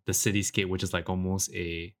and the cityscape, which is like almost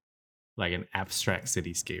an abstract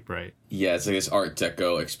cityscape, right? Yeah, it's like this Art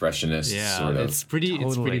Deco expressionist sort of. It's pretty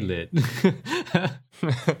lit.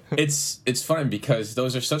 It's fun because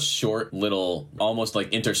those are such short little, almost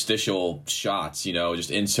like interstitial shots, you know, just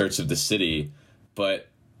inserts of the city. But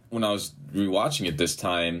when I was rewatching it this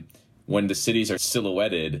time, when the cities are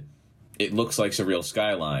silhouetted, it looks like a real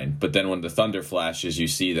skyline. But then when the thunder flashes, you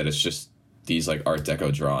see that it's just these like Art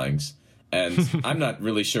Deco drawings. And I'm not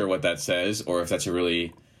really sure what that says or if that's a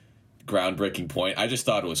really groundbreaking point. I just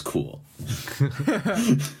thought it was cool.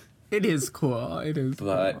 It is cool. It is.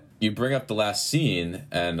 But cool. You bring up the last scene,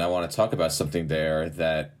 and I want to talk about something there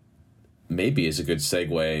that maybe is a good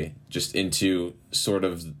segue just into sort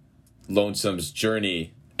of Lonesome's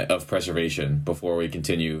journey of preservation before we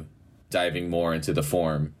continue diving more into the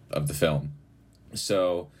form of the film.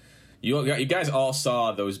 So you guys all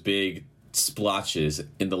saw those big splotches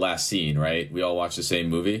in the last scene, right? We all watched the same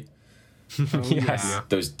movie. Yes. Yeah.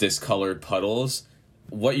 Those discolored puddles.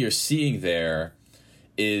 What you're seeing there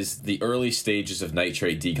is the early stages of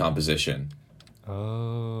nitrate decomposition.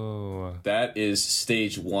 Oh. That is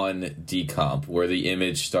stage 1 decomp, where the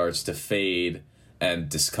image starts to fade and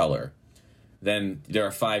discolor. Then there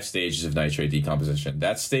are 5 stages of nitrate decomposition.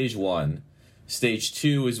 That's stage 1. Stage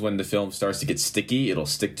 2 is when the film starts to get sticky. It'll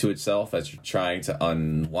stick to itself as you're trying to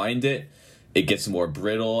unwind it. It gets more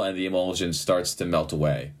brittle and the emulsion starts to melt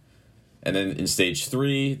away. And then in stage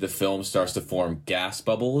 3, the film starts to form gas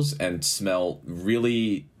bubbles and smell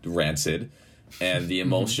really rancid. and the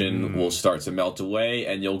emulsion will start to melt away,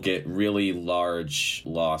 and you'll get really large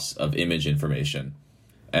loss of image information.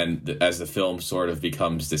 And as the film sort of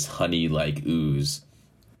becomes this honey-like ooze.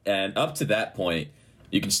 And up to that point,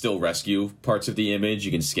 you can still rescue parts of the image.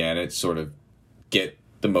 You can scan it, sort of get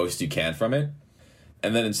the most you can from it.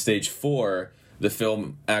 And then in stage 4, the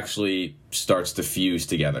film actually starts to fuse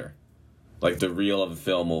together. Like the reel of the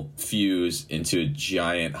film will fuse into a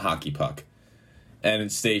giant hockey puck. And in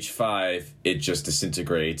stage 5, it just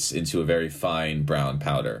disintegrates into a very fine brown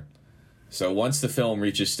powder. So once the film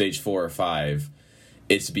reaches stage 4 or 5,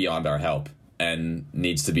 it's beyond our help and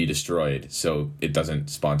needs to be destroyed so it doesn't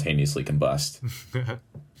spontaneously combust.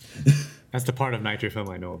 That's the part of nitrate film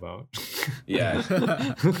I know about. Yeah.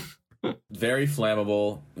 Very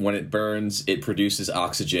flammable. When it burns, it produces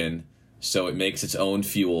oxygen, so it makes its own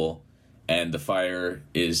fuel, and the fire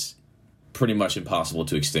is pretty much impossible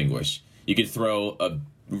to extinguish. You could throw a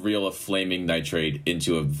reel of flaming nitrate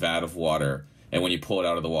into a vat of water, and when you pull it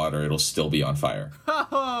out of the water, it'll still be on fire.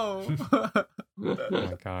 Oh, Oh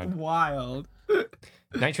my god. wild.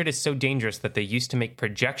 Nitrate is so dangerous that they used to make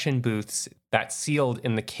projection booths that sealed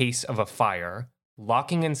in the case of a fire,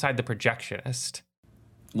 locking inside the projectionist.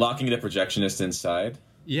 Locking the projectionist inside?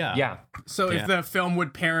 Yeah. Yeah. So if the film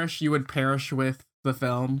would perish, you would perish with the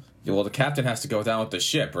film. Yeah, well, the captain has to go down with the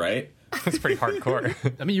ship, right? That's pretty hardcore.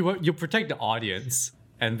 I mean, you protect the audience,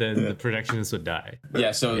 and then the projectionists would die.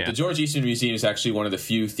 Yeah, so Yeah. the George Eastman Museum is actually one of the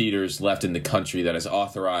few theaters left in the country that is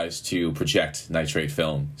authorized to project nitrate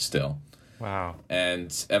film still. Wow.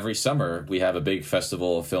 And every summer, we have a big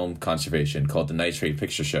festival of film conservation called the Nitrate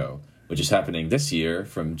Picture Show, which is happening this year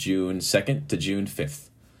from June 2nd to June 5th.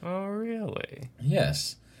 Oh, really?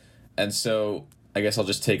 Yes. And so I guess I'll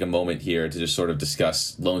just take a moment here to just sort of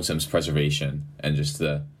discuss Lonesome's preservation and just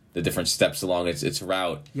the different steps along its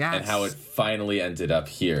route and how it finally ended up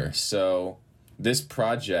here. So this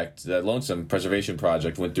project, the Lonesome Preservation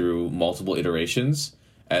Project, went through multiple iterations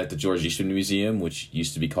at the George Eastman Museum, which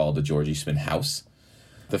used to be called the George Eastman House.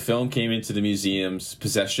 The film came into the museum's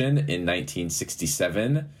possession in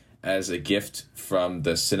 1967 as a gift from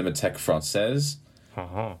the Cinémathèque Française,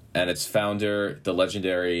 and its founder, the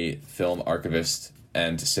legendary film archivist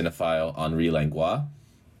and cinephile Henri Langlois.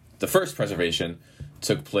 The first preservation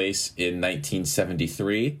took place in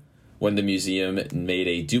 1973 when the museum made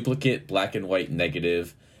a duplicate black and white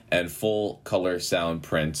negative and full color sound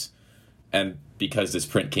print. And because this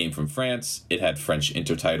print came from France, it had French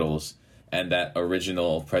intertitles, and that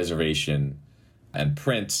original preservation and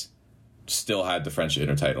print still had the French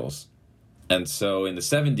intertitles. And so in the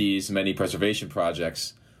 70s, many preservation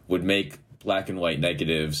projects would make black and white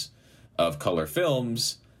negatives of color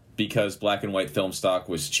films because black and white film stock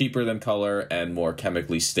was cheaper than color and more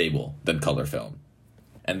chemically stable than color film.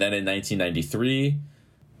 And then in 1993,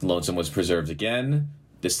 Lonesome was preserved again,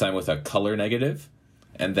 this time with a color negative.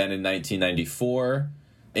 And then in 1994,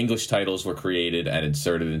 English titles were created and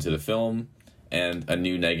inserted into the film, and a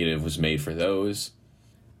new negative was made for those.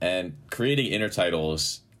 And creating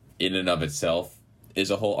intertitles in and of itself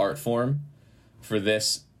is a whole art form. For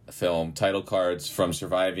this film, title cards from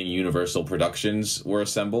surviving Universal Productions were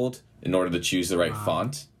assembled in order to choose the right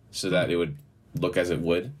font so that it would look as it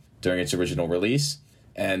would during its original release.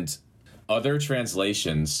 And other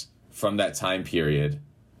translations from that time period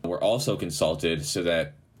were also consulted so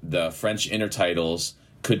that the French intertitles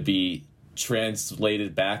could be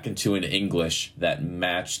translated back into an English that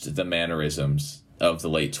matched the mannerisms of the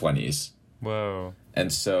late 20s. Whoa.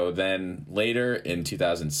 And so then later in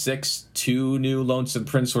 2006, 2 new Lonesome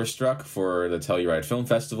prints were struck for the Telluride Film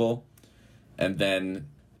Festival. And then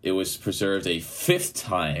it was preserved a 5th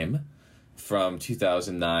time from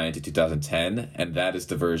 2009 to 2010. And that is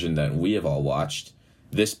the version that we have all watched.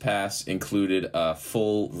 This pass included a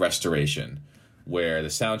full restoration where the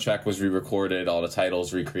soundtrack was re-recorded, all the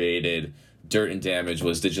titles recreated, dirt and damage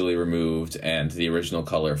was digitally removed, and the original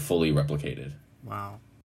color fully replicated. Wow.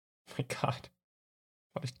 My God.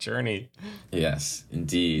 What a journey. Yes,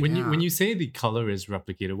 indeed. When you say the color is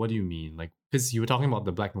replicated, what do you mean? Like, because you were talking about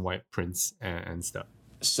the black and white prints and stuff.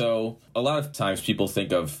 So a lot of times people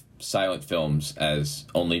think of silent films as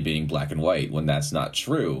only being black and white when that's not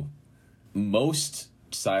true. Most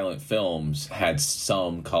silent films had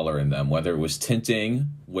some color in them, whether it was tinting,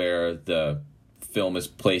 where the film is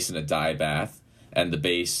placed in a dye bath and the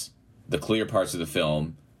base, the clear parts of the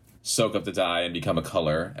film, soak up the dye and become a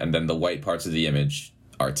color, and then the white parts of the image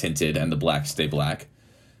are tinted and the black stay black.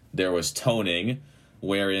 There was toning,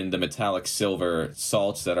 wherein the metallic silver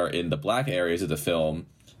salts that are in the black areas of the film,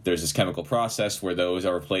 there's this chemical process where those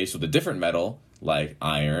are replaced with a different metal, like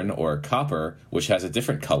iron or copper, which has a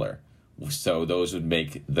different color. So those would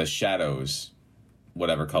make the shadows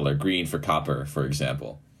whatever color, green for copper, for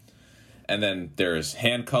example. And then there's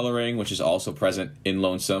hand coloring, which is also present in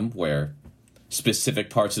Lonesome, where specific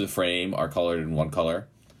parts of the frame are colored in one color.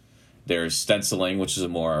 There's stenciling, which is a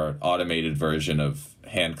more automated version of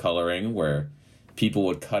hand coloring, where people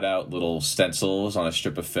would cut out little stencils on a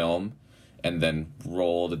strip of film and then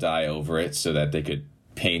roll the dye over it so that they could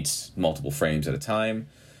paint multiple frames at a time.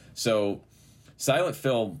 So silent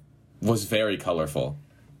film was very colorful,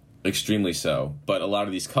 extremely so. But a lot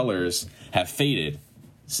of these colors have faded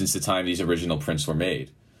since the time these original prints were made.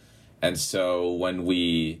 And so when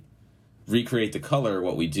we recreate the color,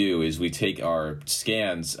 what we do is we take our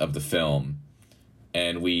scans of the film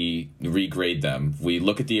and we regrade them. We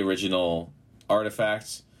look at the original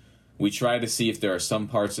artifacts. We try to see if there are some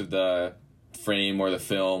parts of the frame or the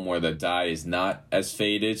film where the dye is not as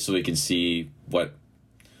faded, so we can see what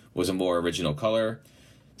was a more original color.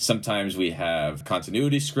 Sometimes we have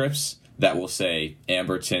continuity scripts that will say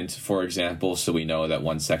amber tint, for example, so we know that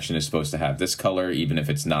one section is supposed to have this color, even if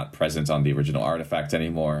it's not present on the original artifact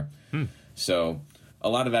anymore. So a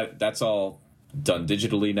lot of that's all done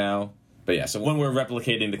digitally now. But yeah, so when we're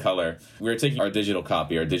replicating the color, we're taking our digital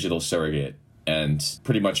copy, our digital surrogate, and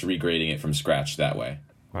pretty much regrading it from scratch that way.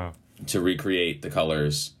 Wow. To recreate the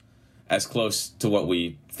colors as close to what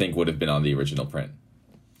we think would have been on the original print.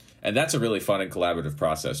 And that's a really fun and collaborative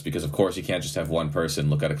process because, of course, you can't just have one person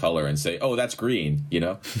look at a color and say, oh, that's green, you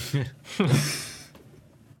know?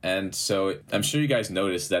 And so I'm sure you guys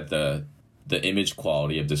noticed that the image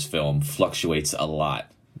quality of this film fluctuates a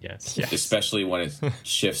lot. Yes. Especially when it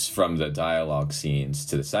shifts from the dialogue scenes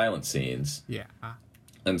to the silent scenes. Yeah.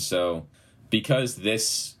 And so because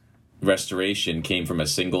this restoration came from a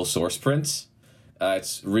single source print,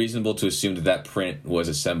 it's reasonable to assume that print was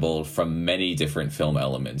assembled from many different film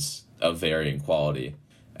elements of varying quality.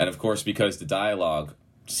 And of course, because the dialogue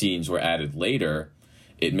scenes were added later,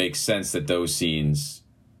 it makes sense that those scenes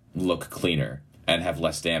look cleaner and have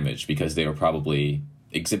less damage because they were probably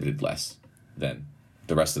exhibited less than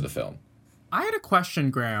the rest of the film. I had a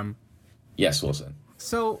question, Graham. Yes, Wilson.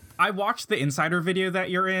 So I watched the insider video that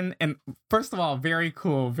you're in, and first of all, very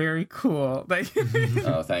cool, very cool.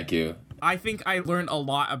 Oh, thank you. I think I learned a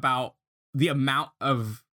lot about the amount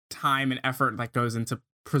of time and effort that goes into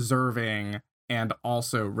preserving and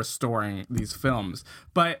also restoring these films.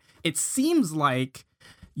 But it seems like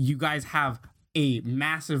you guys have a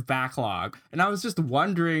massive backlog. And I was just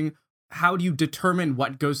wondering, how do you determine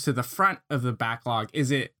what goes to the front of the backlog?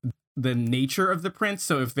 Is it the nature of the prints?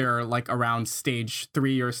 So if they're like around stage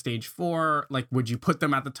 3 or stage 4, like would you put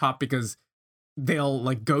them at the top because they'll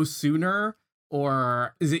like go sooner?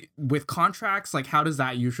 Or is it with contracts? Like, how does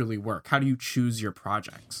that usually work? How do you choose your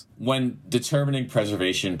projects? When determining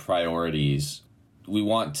preservation priorities, we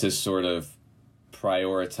want to sort of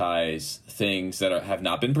prioritize things that have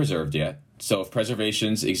not been preserved yet. So if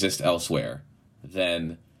preservations exist elsewhere,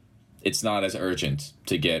 then it's not as urgent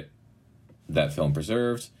to get that film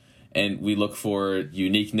preserved. And we look for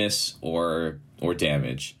uniqueness or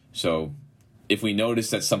damage. So if we notice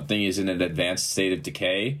that something is in an advanced state of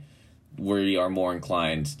decay, we are more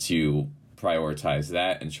inclined to prioritize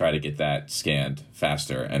that and try to get that scanned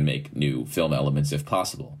faster and make new film elements if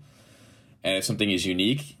possible. And if something is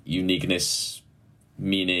uniqueness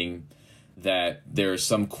meaning that there's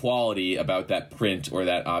some quality about that print or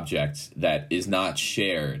that object that is not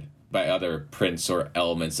shared by other prints or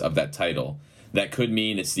elements of that title. That could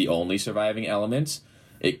mean it's the only surviving element.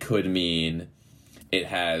 It could mean it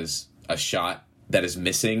has a shot that is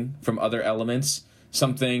missing from other elements.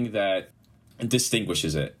 Something that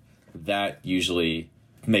distinguishes it. That usually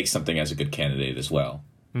makes something as a good candidate as well.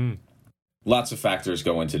 Lots of factors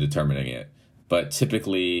go into determining it, but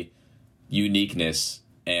typically uniqueness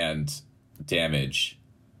and damage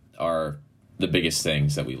are the biggest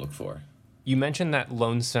things that we look for. You mentioned that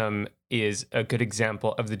Lonesome is a good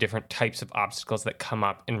example of the different types of obstacles that come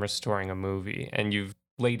up in restoring a movie, and you've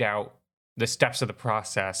laid out the steps of the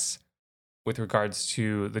process with regards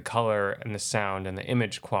to the color and the sound and the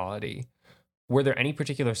image quality. Were there any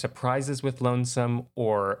particular surprises with Lonesome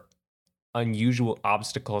or unusual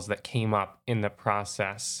obstacles that came up in the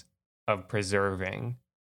process of preserving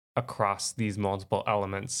across these multiple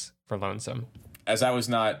elements for Lonesome? As I was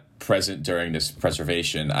not present during this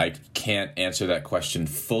preservation, I can't answer that question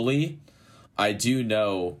fully. I do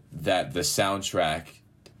know that the soundtrack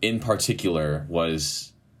in particular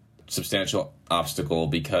was a substantial obstacle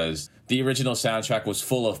because the original soundtrack was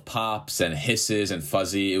full of pops and hisses and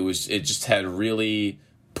fuzzy. It just had really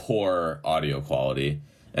poor audio quality.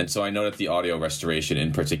 And so I know that the audio restoration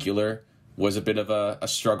in particular was a bit of a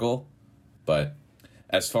struggle. But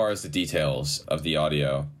as far as the details of the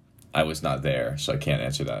audio, I was not there, so I can't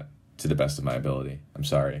answer that to the best of my ability. I'm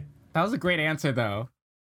sorry. That was a great answer, though.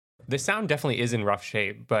 The sound definitely is in rough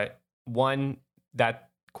shape, but one, that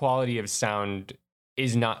quality of sound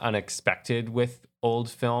is not unexpected with old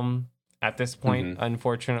film at this point,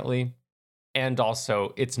 unfortunately. And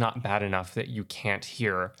also, it's not bad enough that you can't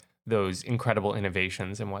hear those incredible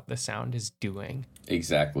innovations in what the sound is doing.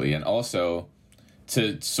 Exactly. And also,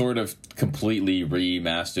 to sort of completely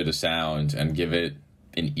remaster the sound and give it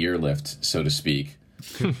an ear lift, so to speak,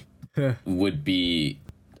 would be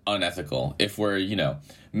unethical. If we're,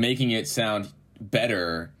 making it sound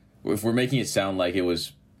better, if we're making it sound like it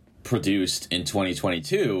was produced in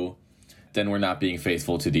 2022, then we're not being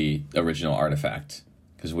faithful to the original artifact,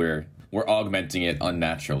 because we're augmenting it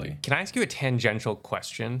unnaturally. Can I ask you a tangential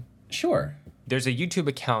question? Sure. There's a YouTube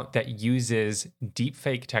account that uses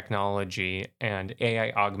deepfake technology and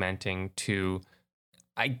AI augmenting to,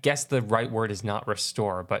 I guess the right word is not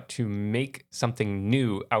restore, but to make something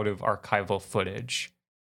new out of archival footage.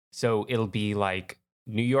 So it'll be like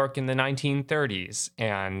New York in the 1930s,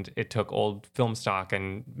 and it took old film stock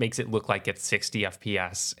and makes it look like it's 60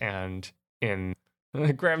 FPS. And in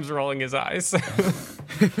Graham's rolling his eyes.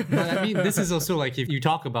 But I mean, this is also like if you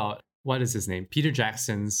talk about, what is his name? Peter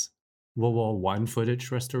Jackson's World War I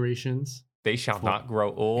footage restorations. They shall not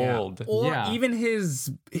grow old. Yeah. Or even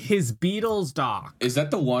his Beatles doc. Is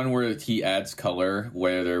that the one where he adds color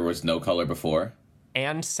where there was no color before?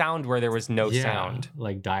 And sound where there was no sound.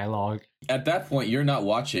 Like dialogue. At that point, you're not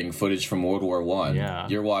watching footage from World War I. Yeah.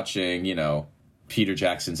 You're watching, Peter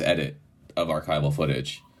Jackson's edit of archival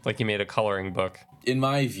footage. Like he made a coloring book. In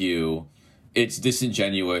my view, it's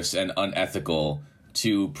disingenuous and unethical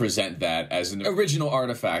to present that as an original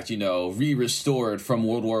artifact, re-restored from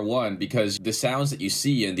World War I, because the sounds that you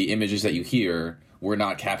see and the images that you hear were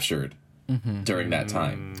not captured during that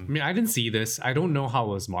time. I mean, I didn't see this. I don't know how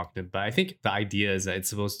it was marketed, but I think the idea is that it's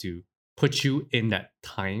supposed to put you in that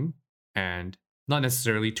time and not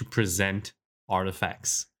necessarily to present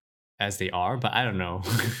artifacts as they are, but I don't know.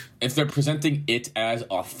 If they're presenting it as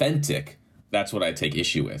authentic, that's what I take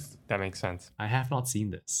issue with. That makes sense. I have not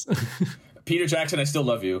seen this. Peter Jackson, I still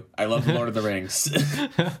love you. I love The Lord of the Rings.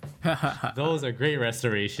 Those are great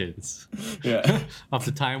restorations. Yeah. Of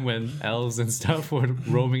the time when elves and stuff were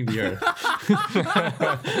roaming the earth.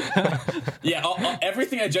 Yeah,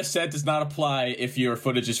 everything I just said does not apply if your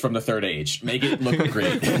footage is from the Third Age. Make it look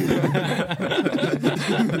great.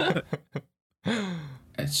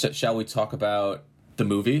 And shall we talk about the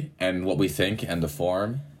movie and what we think and the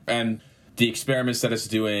form and the experiments that it's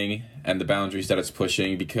doing and the boundaries that it's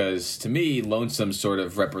pushing? Because to me, Lonesome sort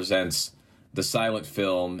of represents the silent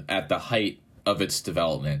film at the height of its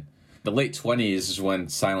development. The late 20s is when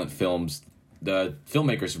silent films, the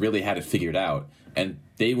filmmakers really had it figured out, and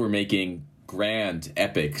they were making grand,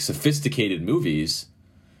 epic, sophisticated movies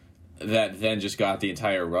that then just got the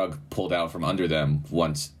entire rug pulled out from under them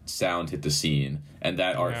once sound hit the scene, and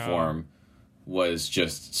that art form was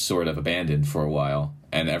just sort of abandoned for a while,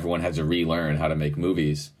 and everyone had to relearn how to make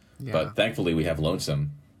movies. Yeah. But thankfully we have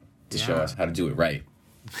Lonesome to show us how to do it right.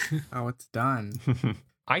 Oh, it's done.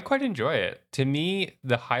 I quite enjoy it. To me,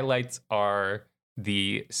 the highlights are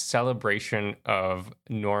the celebration of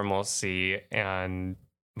normalcy and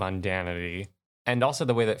mundanity, and also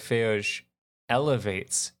the way that Feож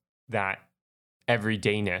elevates that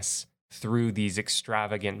everydayness through these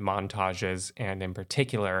extravagant montages, and in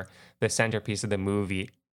particular, the centerpiece of the movie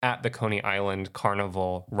at the Coney Island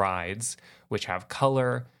Carnival rides, which have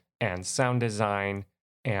color and sound design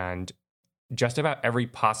and just about every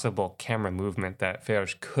possible camera movement that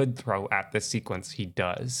Feoj could throw at the sequence he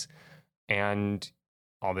does. And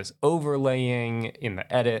all this overlaying in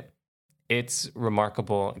the edit, it's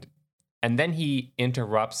remarkable. And then he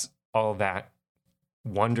interrupts all that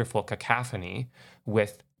wonderful cacophony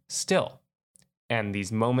with still. And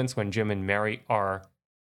these moments when Jim and Mary are,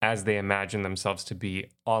 as they imagine themselves to be,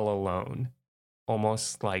 all alone,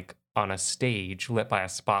 almost like on a stage lit by a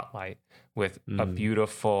spotlight with a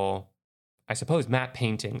beautiful, I suppose, matte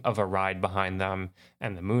painting of a ride behind them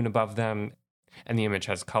and the moon above them, and the image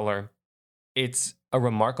has color. It's a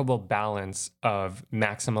remarkable balance of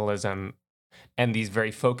maximalism and these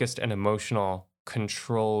very focused and emotional,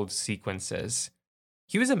 controlled sequences.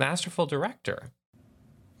 He was a masterful director.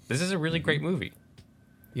 This is a really great movie.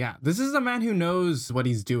 Yeah, this is a man who knows what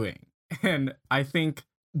he's doing. And I think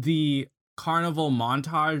the carnival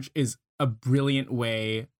montage is a brilliant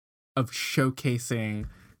way of showcasing.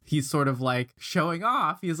 He's sort of like showing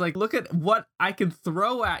off. He's like, look at what I can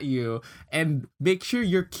throw at you and make sure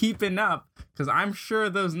you're keeping up. Because I'm sure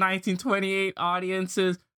those 1928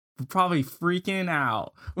 audiences were probably freaking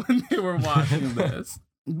out when they were watching this.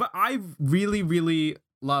 But I really, really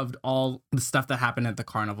loved all the stuff that happened at the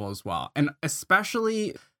carnival as well. And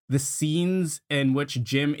especially the scenes in which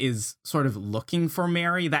Jim is sort of looking for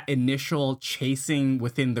Mary, that initial chasing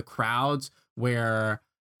within the crowds where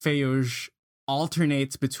Fayouge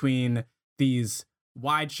alternates between these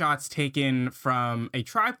wide shots taken from a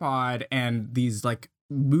tripod and these like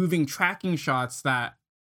moving tracking shots that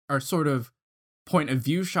are sort of point of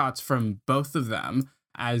view shots from both of them,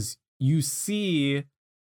 as you see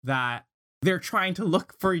that they're trying to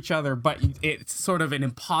look for each other, but it's sort of an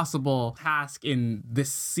impossible task in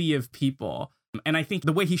this sea of people. And I think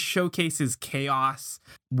the way he showcases chaos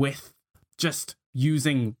with just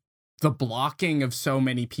using the blocking of so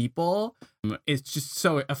many people is just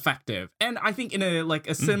so effective. And I think in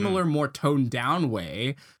a similar, more toned down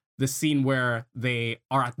way, the scene where they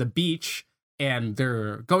are at the beach and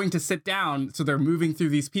they're going to sit down, so they're moving through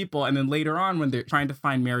these people, and then later on when they're trying to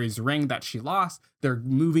find Mary's ring that she lost, they're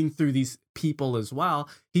moving through these people as well.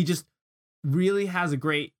 He just really has a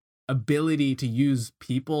great ability to use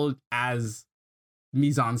people as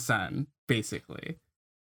mise-en-scène, basically.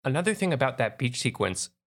 Another thing about that beach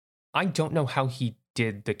sequence, I don't know how he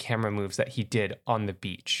did the camera moves that he did on the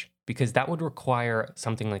beach, because that would require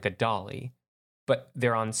something like a dolly. But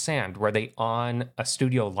they're on sand. Were they on a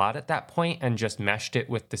studio lot at that point and just meshed it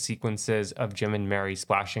with the sequences of Jim and Mary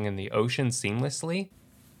splashing in the ocean seamlessly?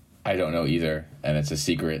 I don't know either, and it's a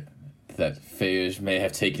secret that Fayouge may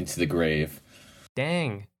have taken to the grave.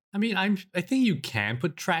 Dang. I mean, I think you can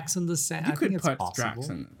put tracks in the sand. You I could think it's put possible. tracks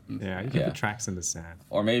in. Yeah, you can put tracks in the sand.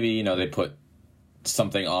 Or maybe, they put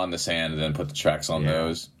something on the sand and then put the tracks on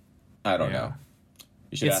those. I don't know.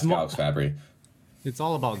 You should ask Alex Fabry. It's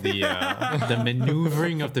all about the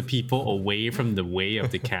maneuvering of the people away from the way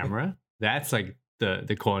of the camera. That's like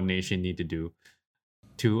the coordination you need to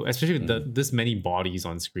do, especially with this many bodies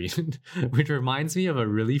on screen, which reminds me of a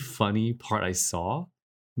really funny part I saw.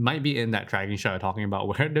 Might be in that tracking shot I'm talking about,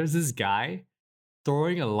 where there's this guy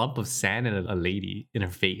throwing a lump of sand at a lady in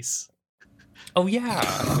her face. Oh,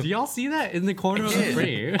 yeah. Do y'all see that in the corner of the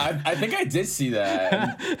frame? I think I did see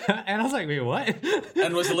that. And I was like, wait, what?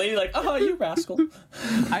 And was the lady like, oh, you rascal?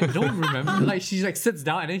 I don't remember. Like, she like sits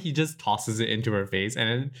down and then he just tosses it into her face, and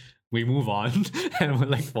then we move on and we're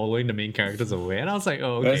like following the main characters away. And I was like,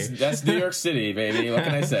 oh, okay. That's New York City, baby. What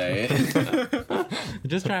can I say?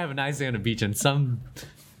 Just try to have a nice day on the beach and some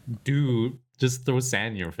dude just throws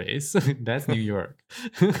sand in your face. That's New York.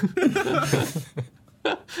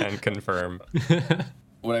 And confirm.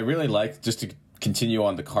 What I really like, just to continue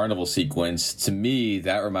on the carnival sequence, to me,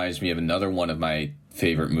 that reminds me of another one of my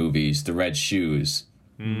favorite movies, The Red Shoes,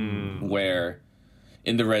 where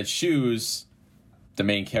in The Red Shoes, the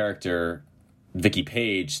main character, Vicky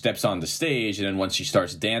Page, steps on the stage, and then once she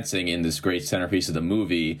starts dancing in this great centerpiece of the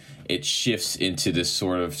movie, it shifts into this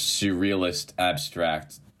sort of surrealist,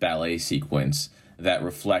 abstract ballet sequence that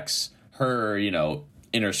reflects her,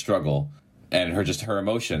 inner struggle and her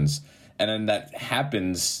emotions. And then that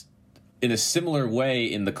happens in a similar way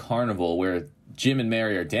in the carnival, where Jim and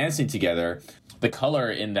Mary are dancing together. The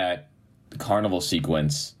color in that carnival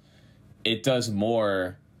sequence, it does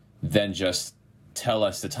more than just tell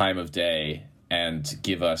us the time of day and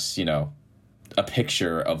give us, a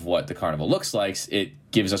picture of what the carnival looks like. It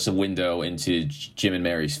gives us a window into Jim and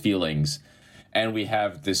Mary's feelings. And we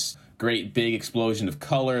have this great big explosion of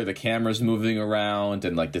color. The camera's moving around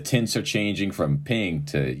and like the tints are changing from pink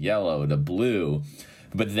to yellow to blue.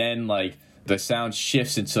 But then like the sound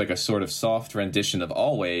shifts into like a sort of soft rendition of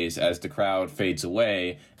Always as the crowd fades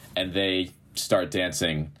away and they start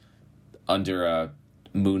dancing under a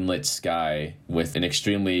moonlit sky with an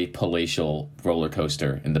extremely palatial roller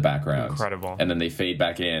coaster in the background. Incredible. And then they fade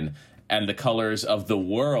back in and the colors of the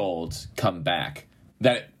world come back.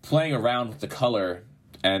 That playing around with the color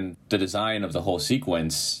and the design of the whole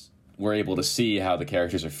sequence, we're able to see how the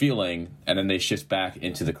characters are feeling, and then they shift back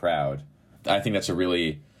into the crowd. I think that's a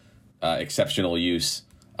really exceptional use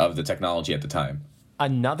of the technology at the time.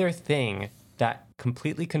 Another thing that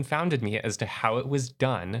completely confounded me as to how it was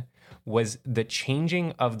done was the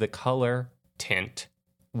changing of the color tint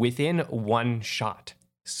within one shot.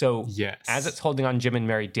 So as it's holding on Jim and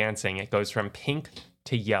Mary dancing, it goes from pink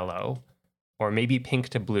to yellow, or maybe pink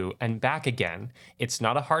to blue, and back again. It's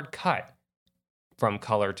not a hard cut from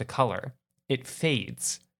color to color. It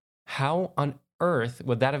fades. How on earth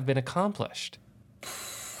would that have been accomplished?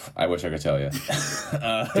 I wish I could tell you.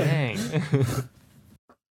 Dang.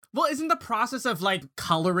 Well, isn't the process of like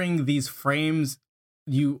coloring these frames,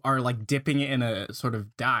 you are like dipping it in a sort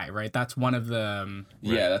of dye, right? That's one of the...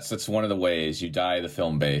 Yeah, that's one of the ways you dye the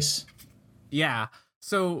film base. Yeah.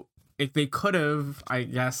 So if they could have, I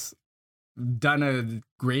guess, done a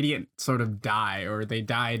gradient sort of dye, or they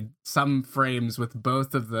dyed some frames with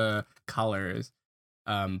both of the colors.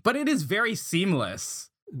 But it is very seamless.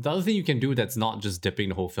 The other thing you can do that's not just dipping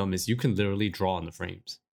the whole film is you can literally draw on the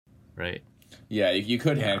frames, right? Yeah, you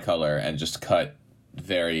could hand color and just cut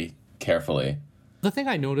very carefully. The thing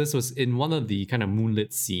I noticed was in one of the kind of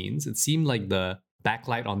moonlit scenes, it seemed like the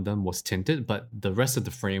backlight on them was tinted, but the rest of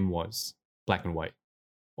the frame was black and white.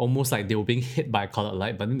 Almost like they were being hit by a colored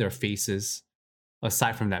light, but then their faces,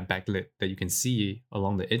 aside from that backlit that you can see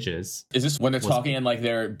along the edges. Is this when they're talking and like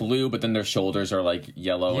they're blue, but then their shoulders are like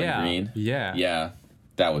yellow and green? Yeah. Yeah,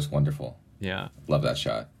 that was wonderful. Yeah. Love that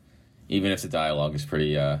shot. Even if the dialogue is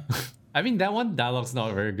pretty... I mean, that one dialogue's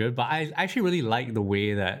not very good, but I actually really like the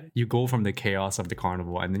way that you go from the chaos of the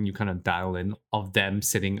carnival and then you kind of dial in of them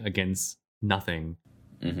sitting against nothing,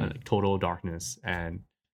 like total darkness, and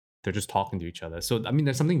they're just talking to each other. So, I mean,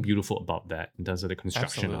 there's something beautiful about that in terms of the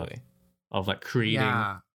construction of like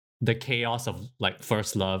creating the chaos of like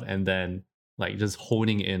first love and then like just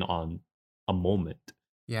honing in on a moment.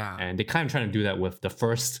 Yeah. And they kind of trying to do that with the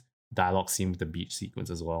first dialogue scene with the beach sequence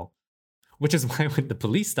as well. Which is why when the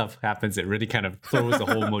police stuff happens, it really kind of throws the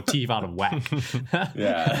whole motif out of whack.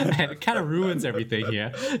 Yeah. And it kind of ruins everything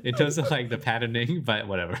here in terms of like the patterning, but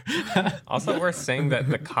whatever. Also worth saying that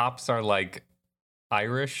the cops are like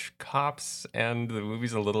Irish cops, and the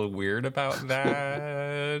movie's a little weird about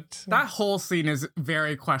that. That whole scene is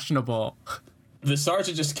very questionable. The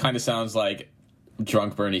sergeant just kind of sounds like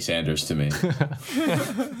drunk Bernie Sanders to me.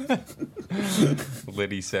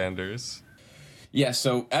 Liddy Sanders. Yeah,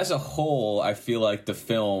 so as a whole, I feel like the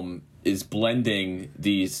film is blending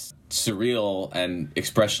these surreal and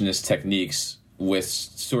expressionist techniques with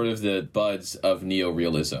sort of the buds of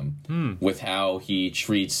neorealism, with how he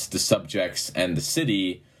treats the subjects and the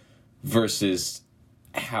city versus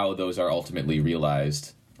how those are ultimately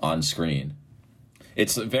realized on screen.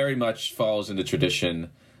 It's very much follows in the tradition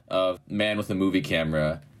of Man with a Movie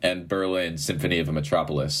Camera and Berlin Symphony of a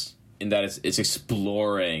Metropolis, in that it's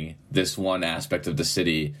exploring this one aspect of the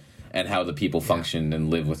city and how the people function and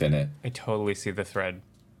live within it. I totally see the thread.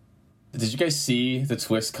 Did you guys see the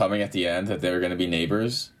twist coming at the end that they were going to be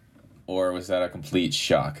neighbors? Or was that a complete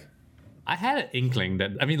shock? I had an inkling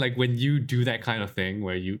that, I mean, like when you do that kind of thing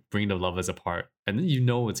where you bring the lovers apart and then you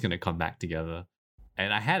know it's going to come back together.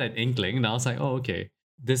 And I had an inkling and I was like, oh, okay,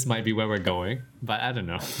 this might be where we're going, but I don't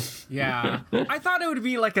know. Yeah. I thought it would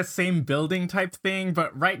be like a same building type thing,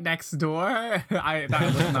 but right next door. I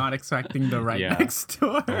was not expecting the next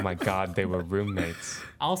door. Oh my god, they were roommates.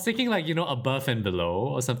 I was thinking like, you know, above and below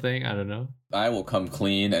or something. I don't know. I will come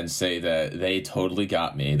clean and say that they totally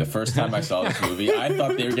got me. The first time I saw this movie, I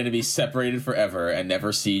thought they were going to be separated forever and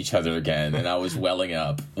never see each other again. And I was welling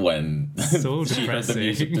up when So she heard the depressing.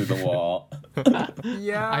 music through the wall.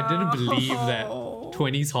 Yeah. I didn't believe that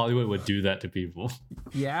 20s Hollywood would do that to people.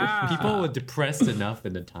 Yeah. People were depressed enough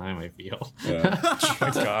in the time, I feel. Yeah. Oh my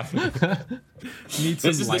god. Need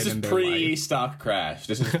some This light is in their life. pre-stock crash.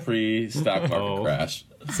 This is pre-stock market Oh. crash.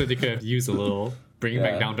 So they could have used a little, bring it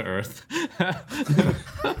back Yeah. down to earth.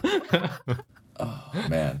 Oh,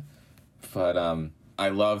 man. But I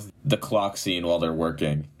love the clock scene while they're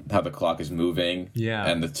working. How the clock is moving. Yeah.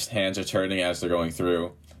 And the hands are turning as they're going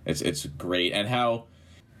through. It's great. And how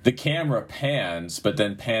the camera pans, but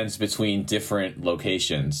then pans between different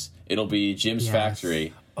locations. It'll be Jim's Yes.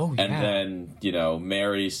 factory. Oh, yeah. And then, you know,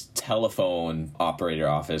 Mary's telephone operator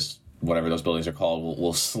office, whatever those buildings are called,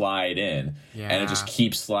 will slide in. And it just Yeah.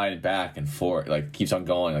 keeps sliding back and forth, like keeps on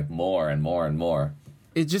going, like more and more and more.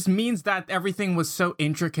 It just means that everything was so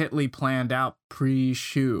intricately planned out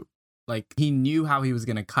pre-shoot. Like, he knew how he was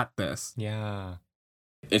going to cut this. Yeah.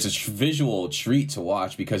 It's a visual treat to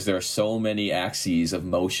watch because there are so many axes of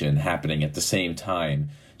motion happening at the same time.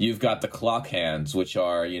 You've got the clock hands, which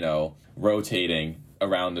are, you know, rotating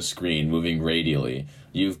around the screen, moving radially.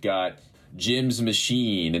 You've got Jim's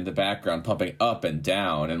machine in the background pumping up and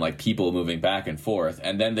down and like people moving back and forth.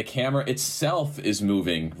 And then the camera itself is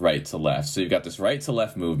moving right to left. So you've got this right to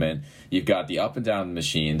left movement. You've got the up and down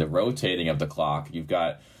machine, the rotating of the clock. You've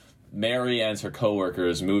got Mary and her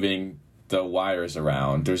coworkers moving the wires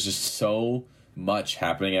around. There's just so much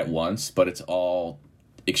happening at once, but it's all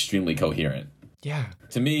extremely coherent. Yeah.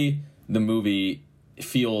 To me, the movie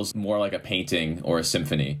feels more like a painting or a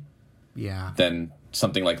symphony Yeah. than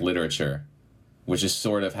something like literature, which is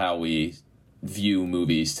sort of how we view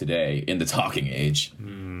movies today in the talking age.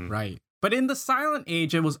 Right. But in the silent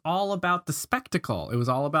age, it was all about the spectacle. It was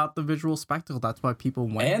all about the visual spectacle. That's why people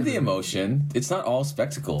went And to the emotion. It's not all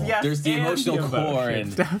spectacle. Yes, There's the and emotional the core emotion.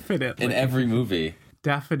 Definitely. in every movie.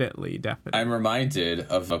 Definitely. I'm reminded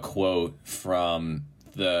of a quote from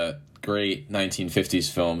the great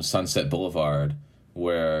 1950s film Sunset Boulevard,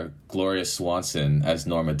 where Gloria Swanson as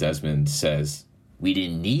Norma Desmond says, "We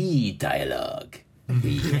didn't need dialogue.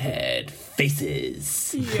 We had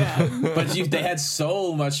faces." Yeah. But they had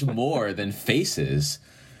so much more than faces.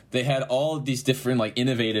 They had all of these different like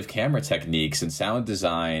innovative camera techniques and sound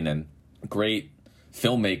design and great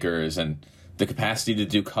filmmakers and the capacity to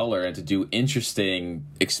do color and to do interesting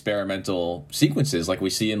experimental sequences like we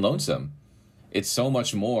see in Lonesome. It's so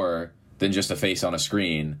much more than just a face on a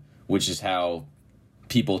screen, which is how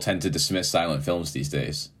people tend to dismiss silent films these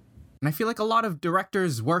days. And I feel like a lot of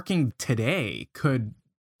directors working today could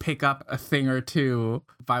pick up a thing or two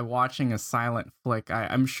by watching a silent flick.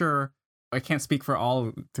 I'm sure, I can't speak for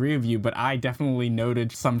all three of you, but I definitely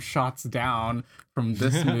noted some shots down from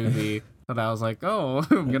this movie that I was like, oh,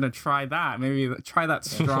 I'm going to try that. Maybe try that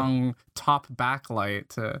strong top backlight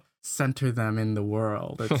to center them in the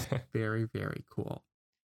world. It's very, very cool.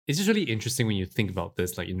 It's just really interesting when you think about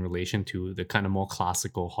this, like in relation to the kind of more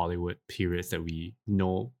classical Hollywood periods that we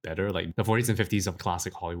know better, like the 40s and 50s of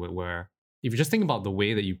classic Hollywood, where if you just think about the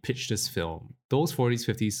way that you pitch this film, those 40s,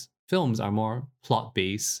 50s films are more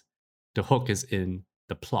plot-based. The hook is in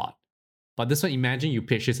the plot. But this one, imagine you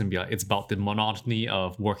pitch this and be like, it's about the monotony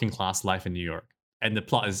of working class life in New York. And the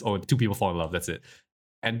plot is, oh, two people fall in love, that's it.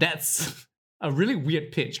 And that's a really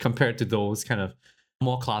weird pitch compared to those kind of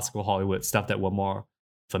more classical Hollywood stuff that we're more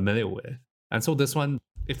familiar with. And so this one,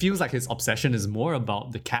 it feels like his obsession is more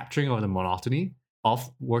about the capturing of the monotony of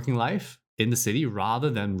working life in the city rather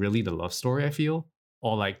than really the love story, I feel.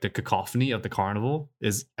 Or like the cacophony of the carnival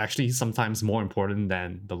is actually sometimes more important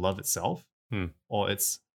than the love itself. Or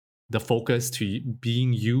it's the focus to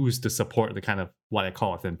being used to support the kind of what I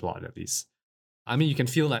call a thin plot, at least. I mean, you can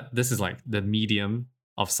feel that this is like the medium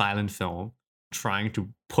of silent film trying to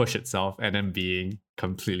push itself and then being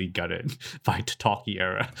completely gutted by the talkie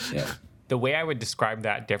era. Yeah. The way I would describe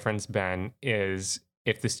that difference, Ben, is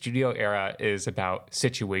if the studio era is about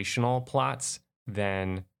situational plots,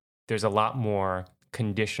 then there's a lot more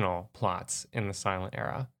conditional plots in the silent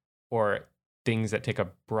era, or things that take a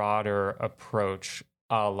broader approach,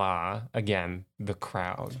 a la, again, The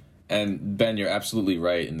Crowd. And Ben, you're absolutely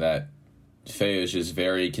right in that Fayage is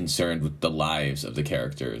very concerned with the lives of the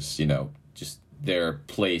characters, you know, just their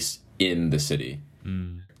place in the city.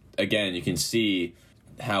 Again, you can see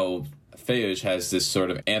how Fayage has this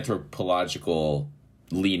sort of anthropological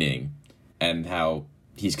leaning and how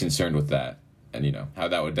he's concerned with that, and, you know, how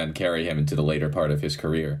that would then carry him into the later part of his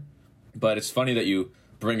career. But it's funny that you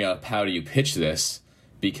bring up how do you pitch this,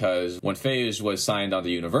 because when Fayage was signed onto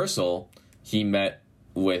Universal, he met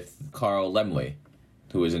with Carl Laemmle,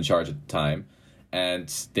 who was in charge at the time, and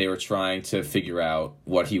they were trying to figure out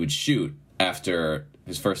what he would shoot after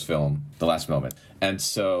his first film, The Last Moment. And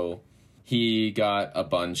so he got a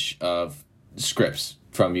bunch of scripts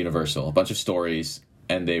from Universal, a bunch of stories,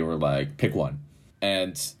 and they were like, pick one.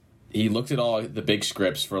 And he looked at all the big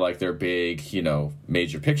scripts for like their big, you know,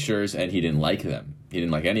 major pictures, and he didn't like them. He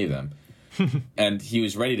didn't like any of them. And he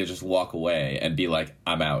was ready to just walk away and be like,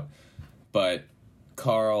 I'm out. But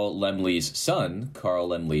Carl Laemmle's son, Carl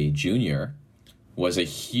Laemmle Jr., was a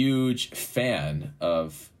huge fan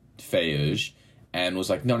of Fayage and was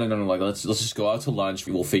like, no, like let's just go out to lunch.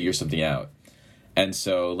 We'll figure something out. And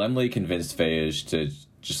so Laemmle convinced Fayage to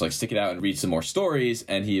just like stick it out and read some more stories.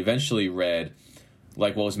 And he eventually read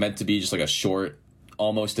like what was meant to be just like a short,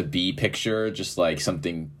 almost a B picture, just like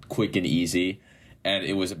something quick and easy. And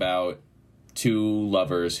it was about two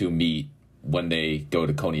lovers who meet when they go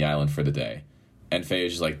to Coney Island for the day. And Fayage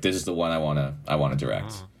is like, this is the one I wanna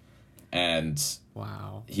direct. Wow. And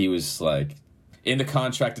wow, he was like, in the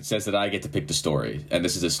contract it says that I get to pick the story, and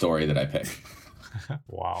this is the story that I pick.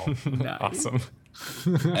 Wow. Awesome.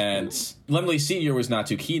 And Laemmle Sr. was not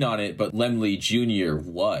too keen on it, but Laemmle Jr.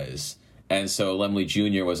 was. And so Laemmle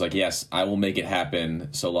Jr. was like, yes, I will make it happen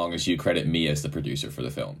so long as you credit me as the producer for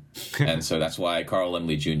the film. And so that's why Carl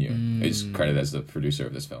Laemmle Jr. is credited as the producer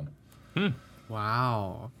of this film.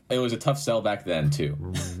 Wow. It was a tough sell back then, too.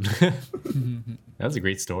 That was a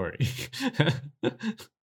great story.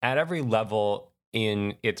 At every level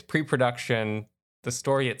in its pre-production, the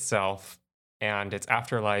story itself, and its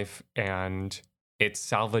afterlife, and its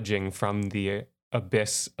salvaging from the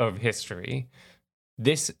abyss of history,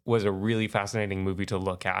 this was a really fascinating movie to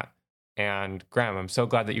look at. And Graham, I'm so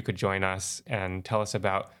glad that you could join us and tell us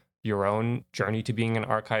about your own journey to being an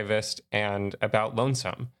archivist and about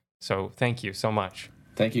Lonesome. So thank you so much.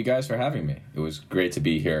 Thank you guys for having me. It was great to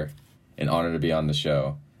be here. An honor to be on the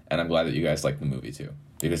show. And I'm glad that you guys liked the movie too,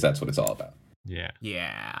 because that's what it's all about. Yeah.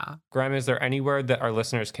 Yeah. Graham, is there anywhere that our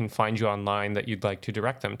listeners can find you online that you'd like to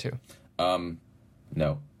direct them to?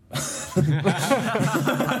 No.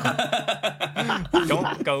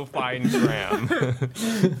 Don't go find Graham.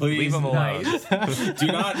 Please, Leave him alone.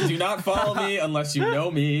 do not follow me unless you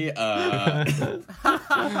know me.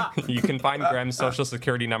 You can find Graham's social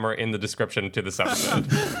security number in the description to this episode.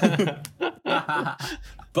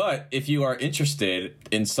 But if you are interested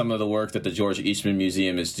in some of the work that the George Eastman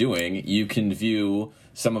Museum is doing, you can view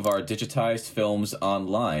some of our digitized films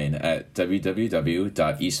online at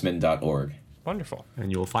www.eastman.org. Wonderful.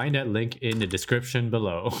 And you'll find that link in the description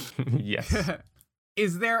below. Yes.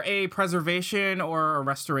 Is there a preservation or a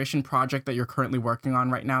restoration project that you're currently working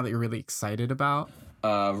on right now that you're really excited about?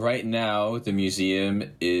 Right now, the museum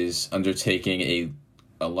is undertaking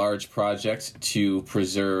a large project to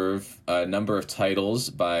preserve a number of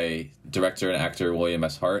titles by director and actor William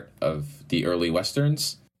S. Hart of the early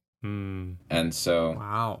Westerns. And so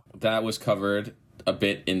Wow. that was covered a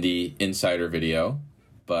bit in the Insider video,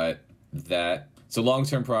 but it's a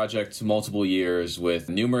long-term project, multiple years with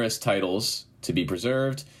numerous titles to be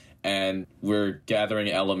preserved, and we're gathering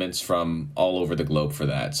elements from all over the globe for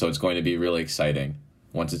that. So it's going to be really exciting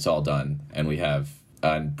once it's all done, and we have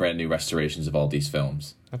brand new restorations of all these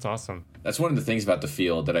films. That's awesome. That's one of the things about the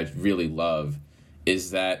field that I really love,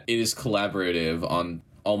 is that it is collaborative on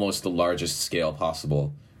almost the largest scale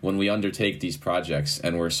possible. When we undertake these projects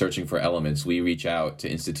and we're searching for elements, we reach out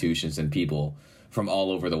to institutions and people from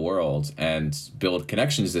all over the world and build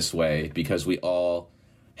connections this way, because we all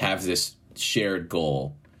have this shared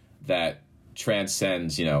goal that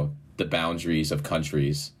transcends, the boundaries of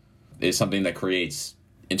countries. It's something that creates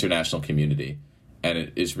international community, and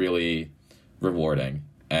it is really rewarding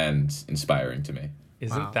and inspiring to me.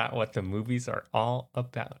 Isn't that what the movies are all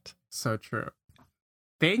about? So true.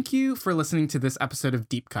 Thank you for listening to this episode of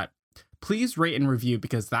Deep Cut. Please rate and review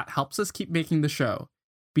because that helps us keep making the show.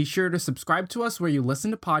 Be sure to subscribe to us where you listen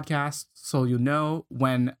to podcasts so you'll know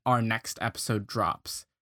when our next episode drops.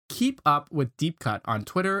 Keep up with Deep Cut on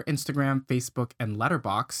Twitter, Instagram, Facebook, and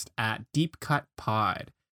Letterboxd at Deep Cut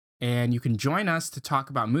Pod. And you can join us to talk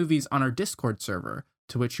about movies on our Discord server,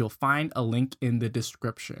 to which you'll find a link in the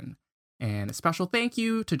description. And a special thank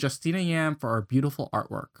you to Justina Yam for our beautiful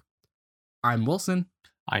artwork. I'm Wilson.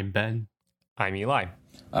 I'm Ben. I'm Eli.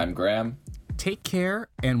 I'm Graham. Take care,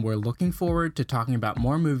 and we're looking forward to talking about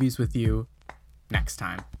more movies with you next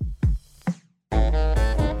time.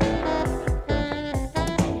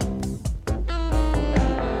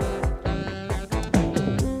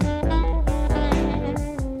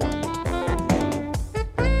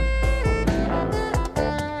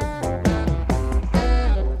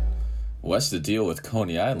 What's the deal with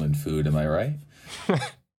Coney Island food, am I right?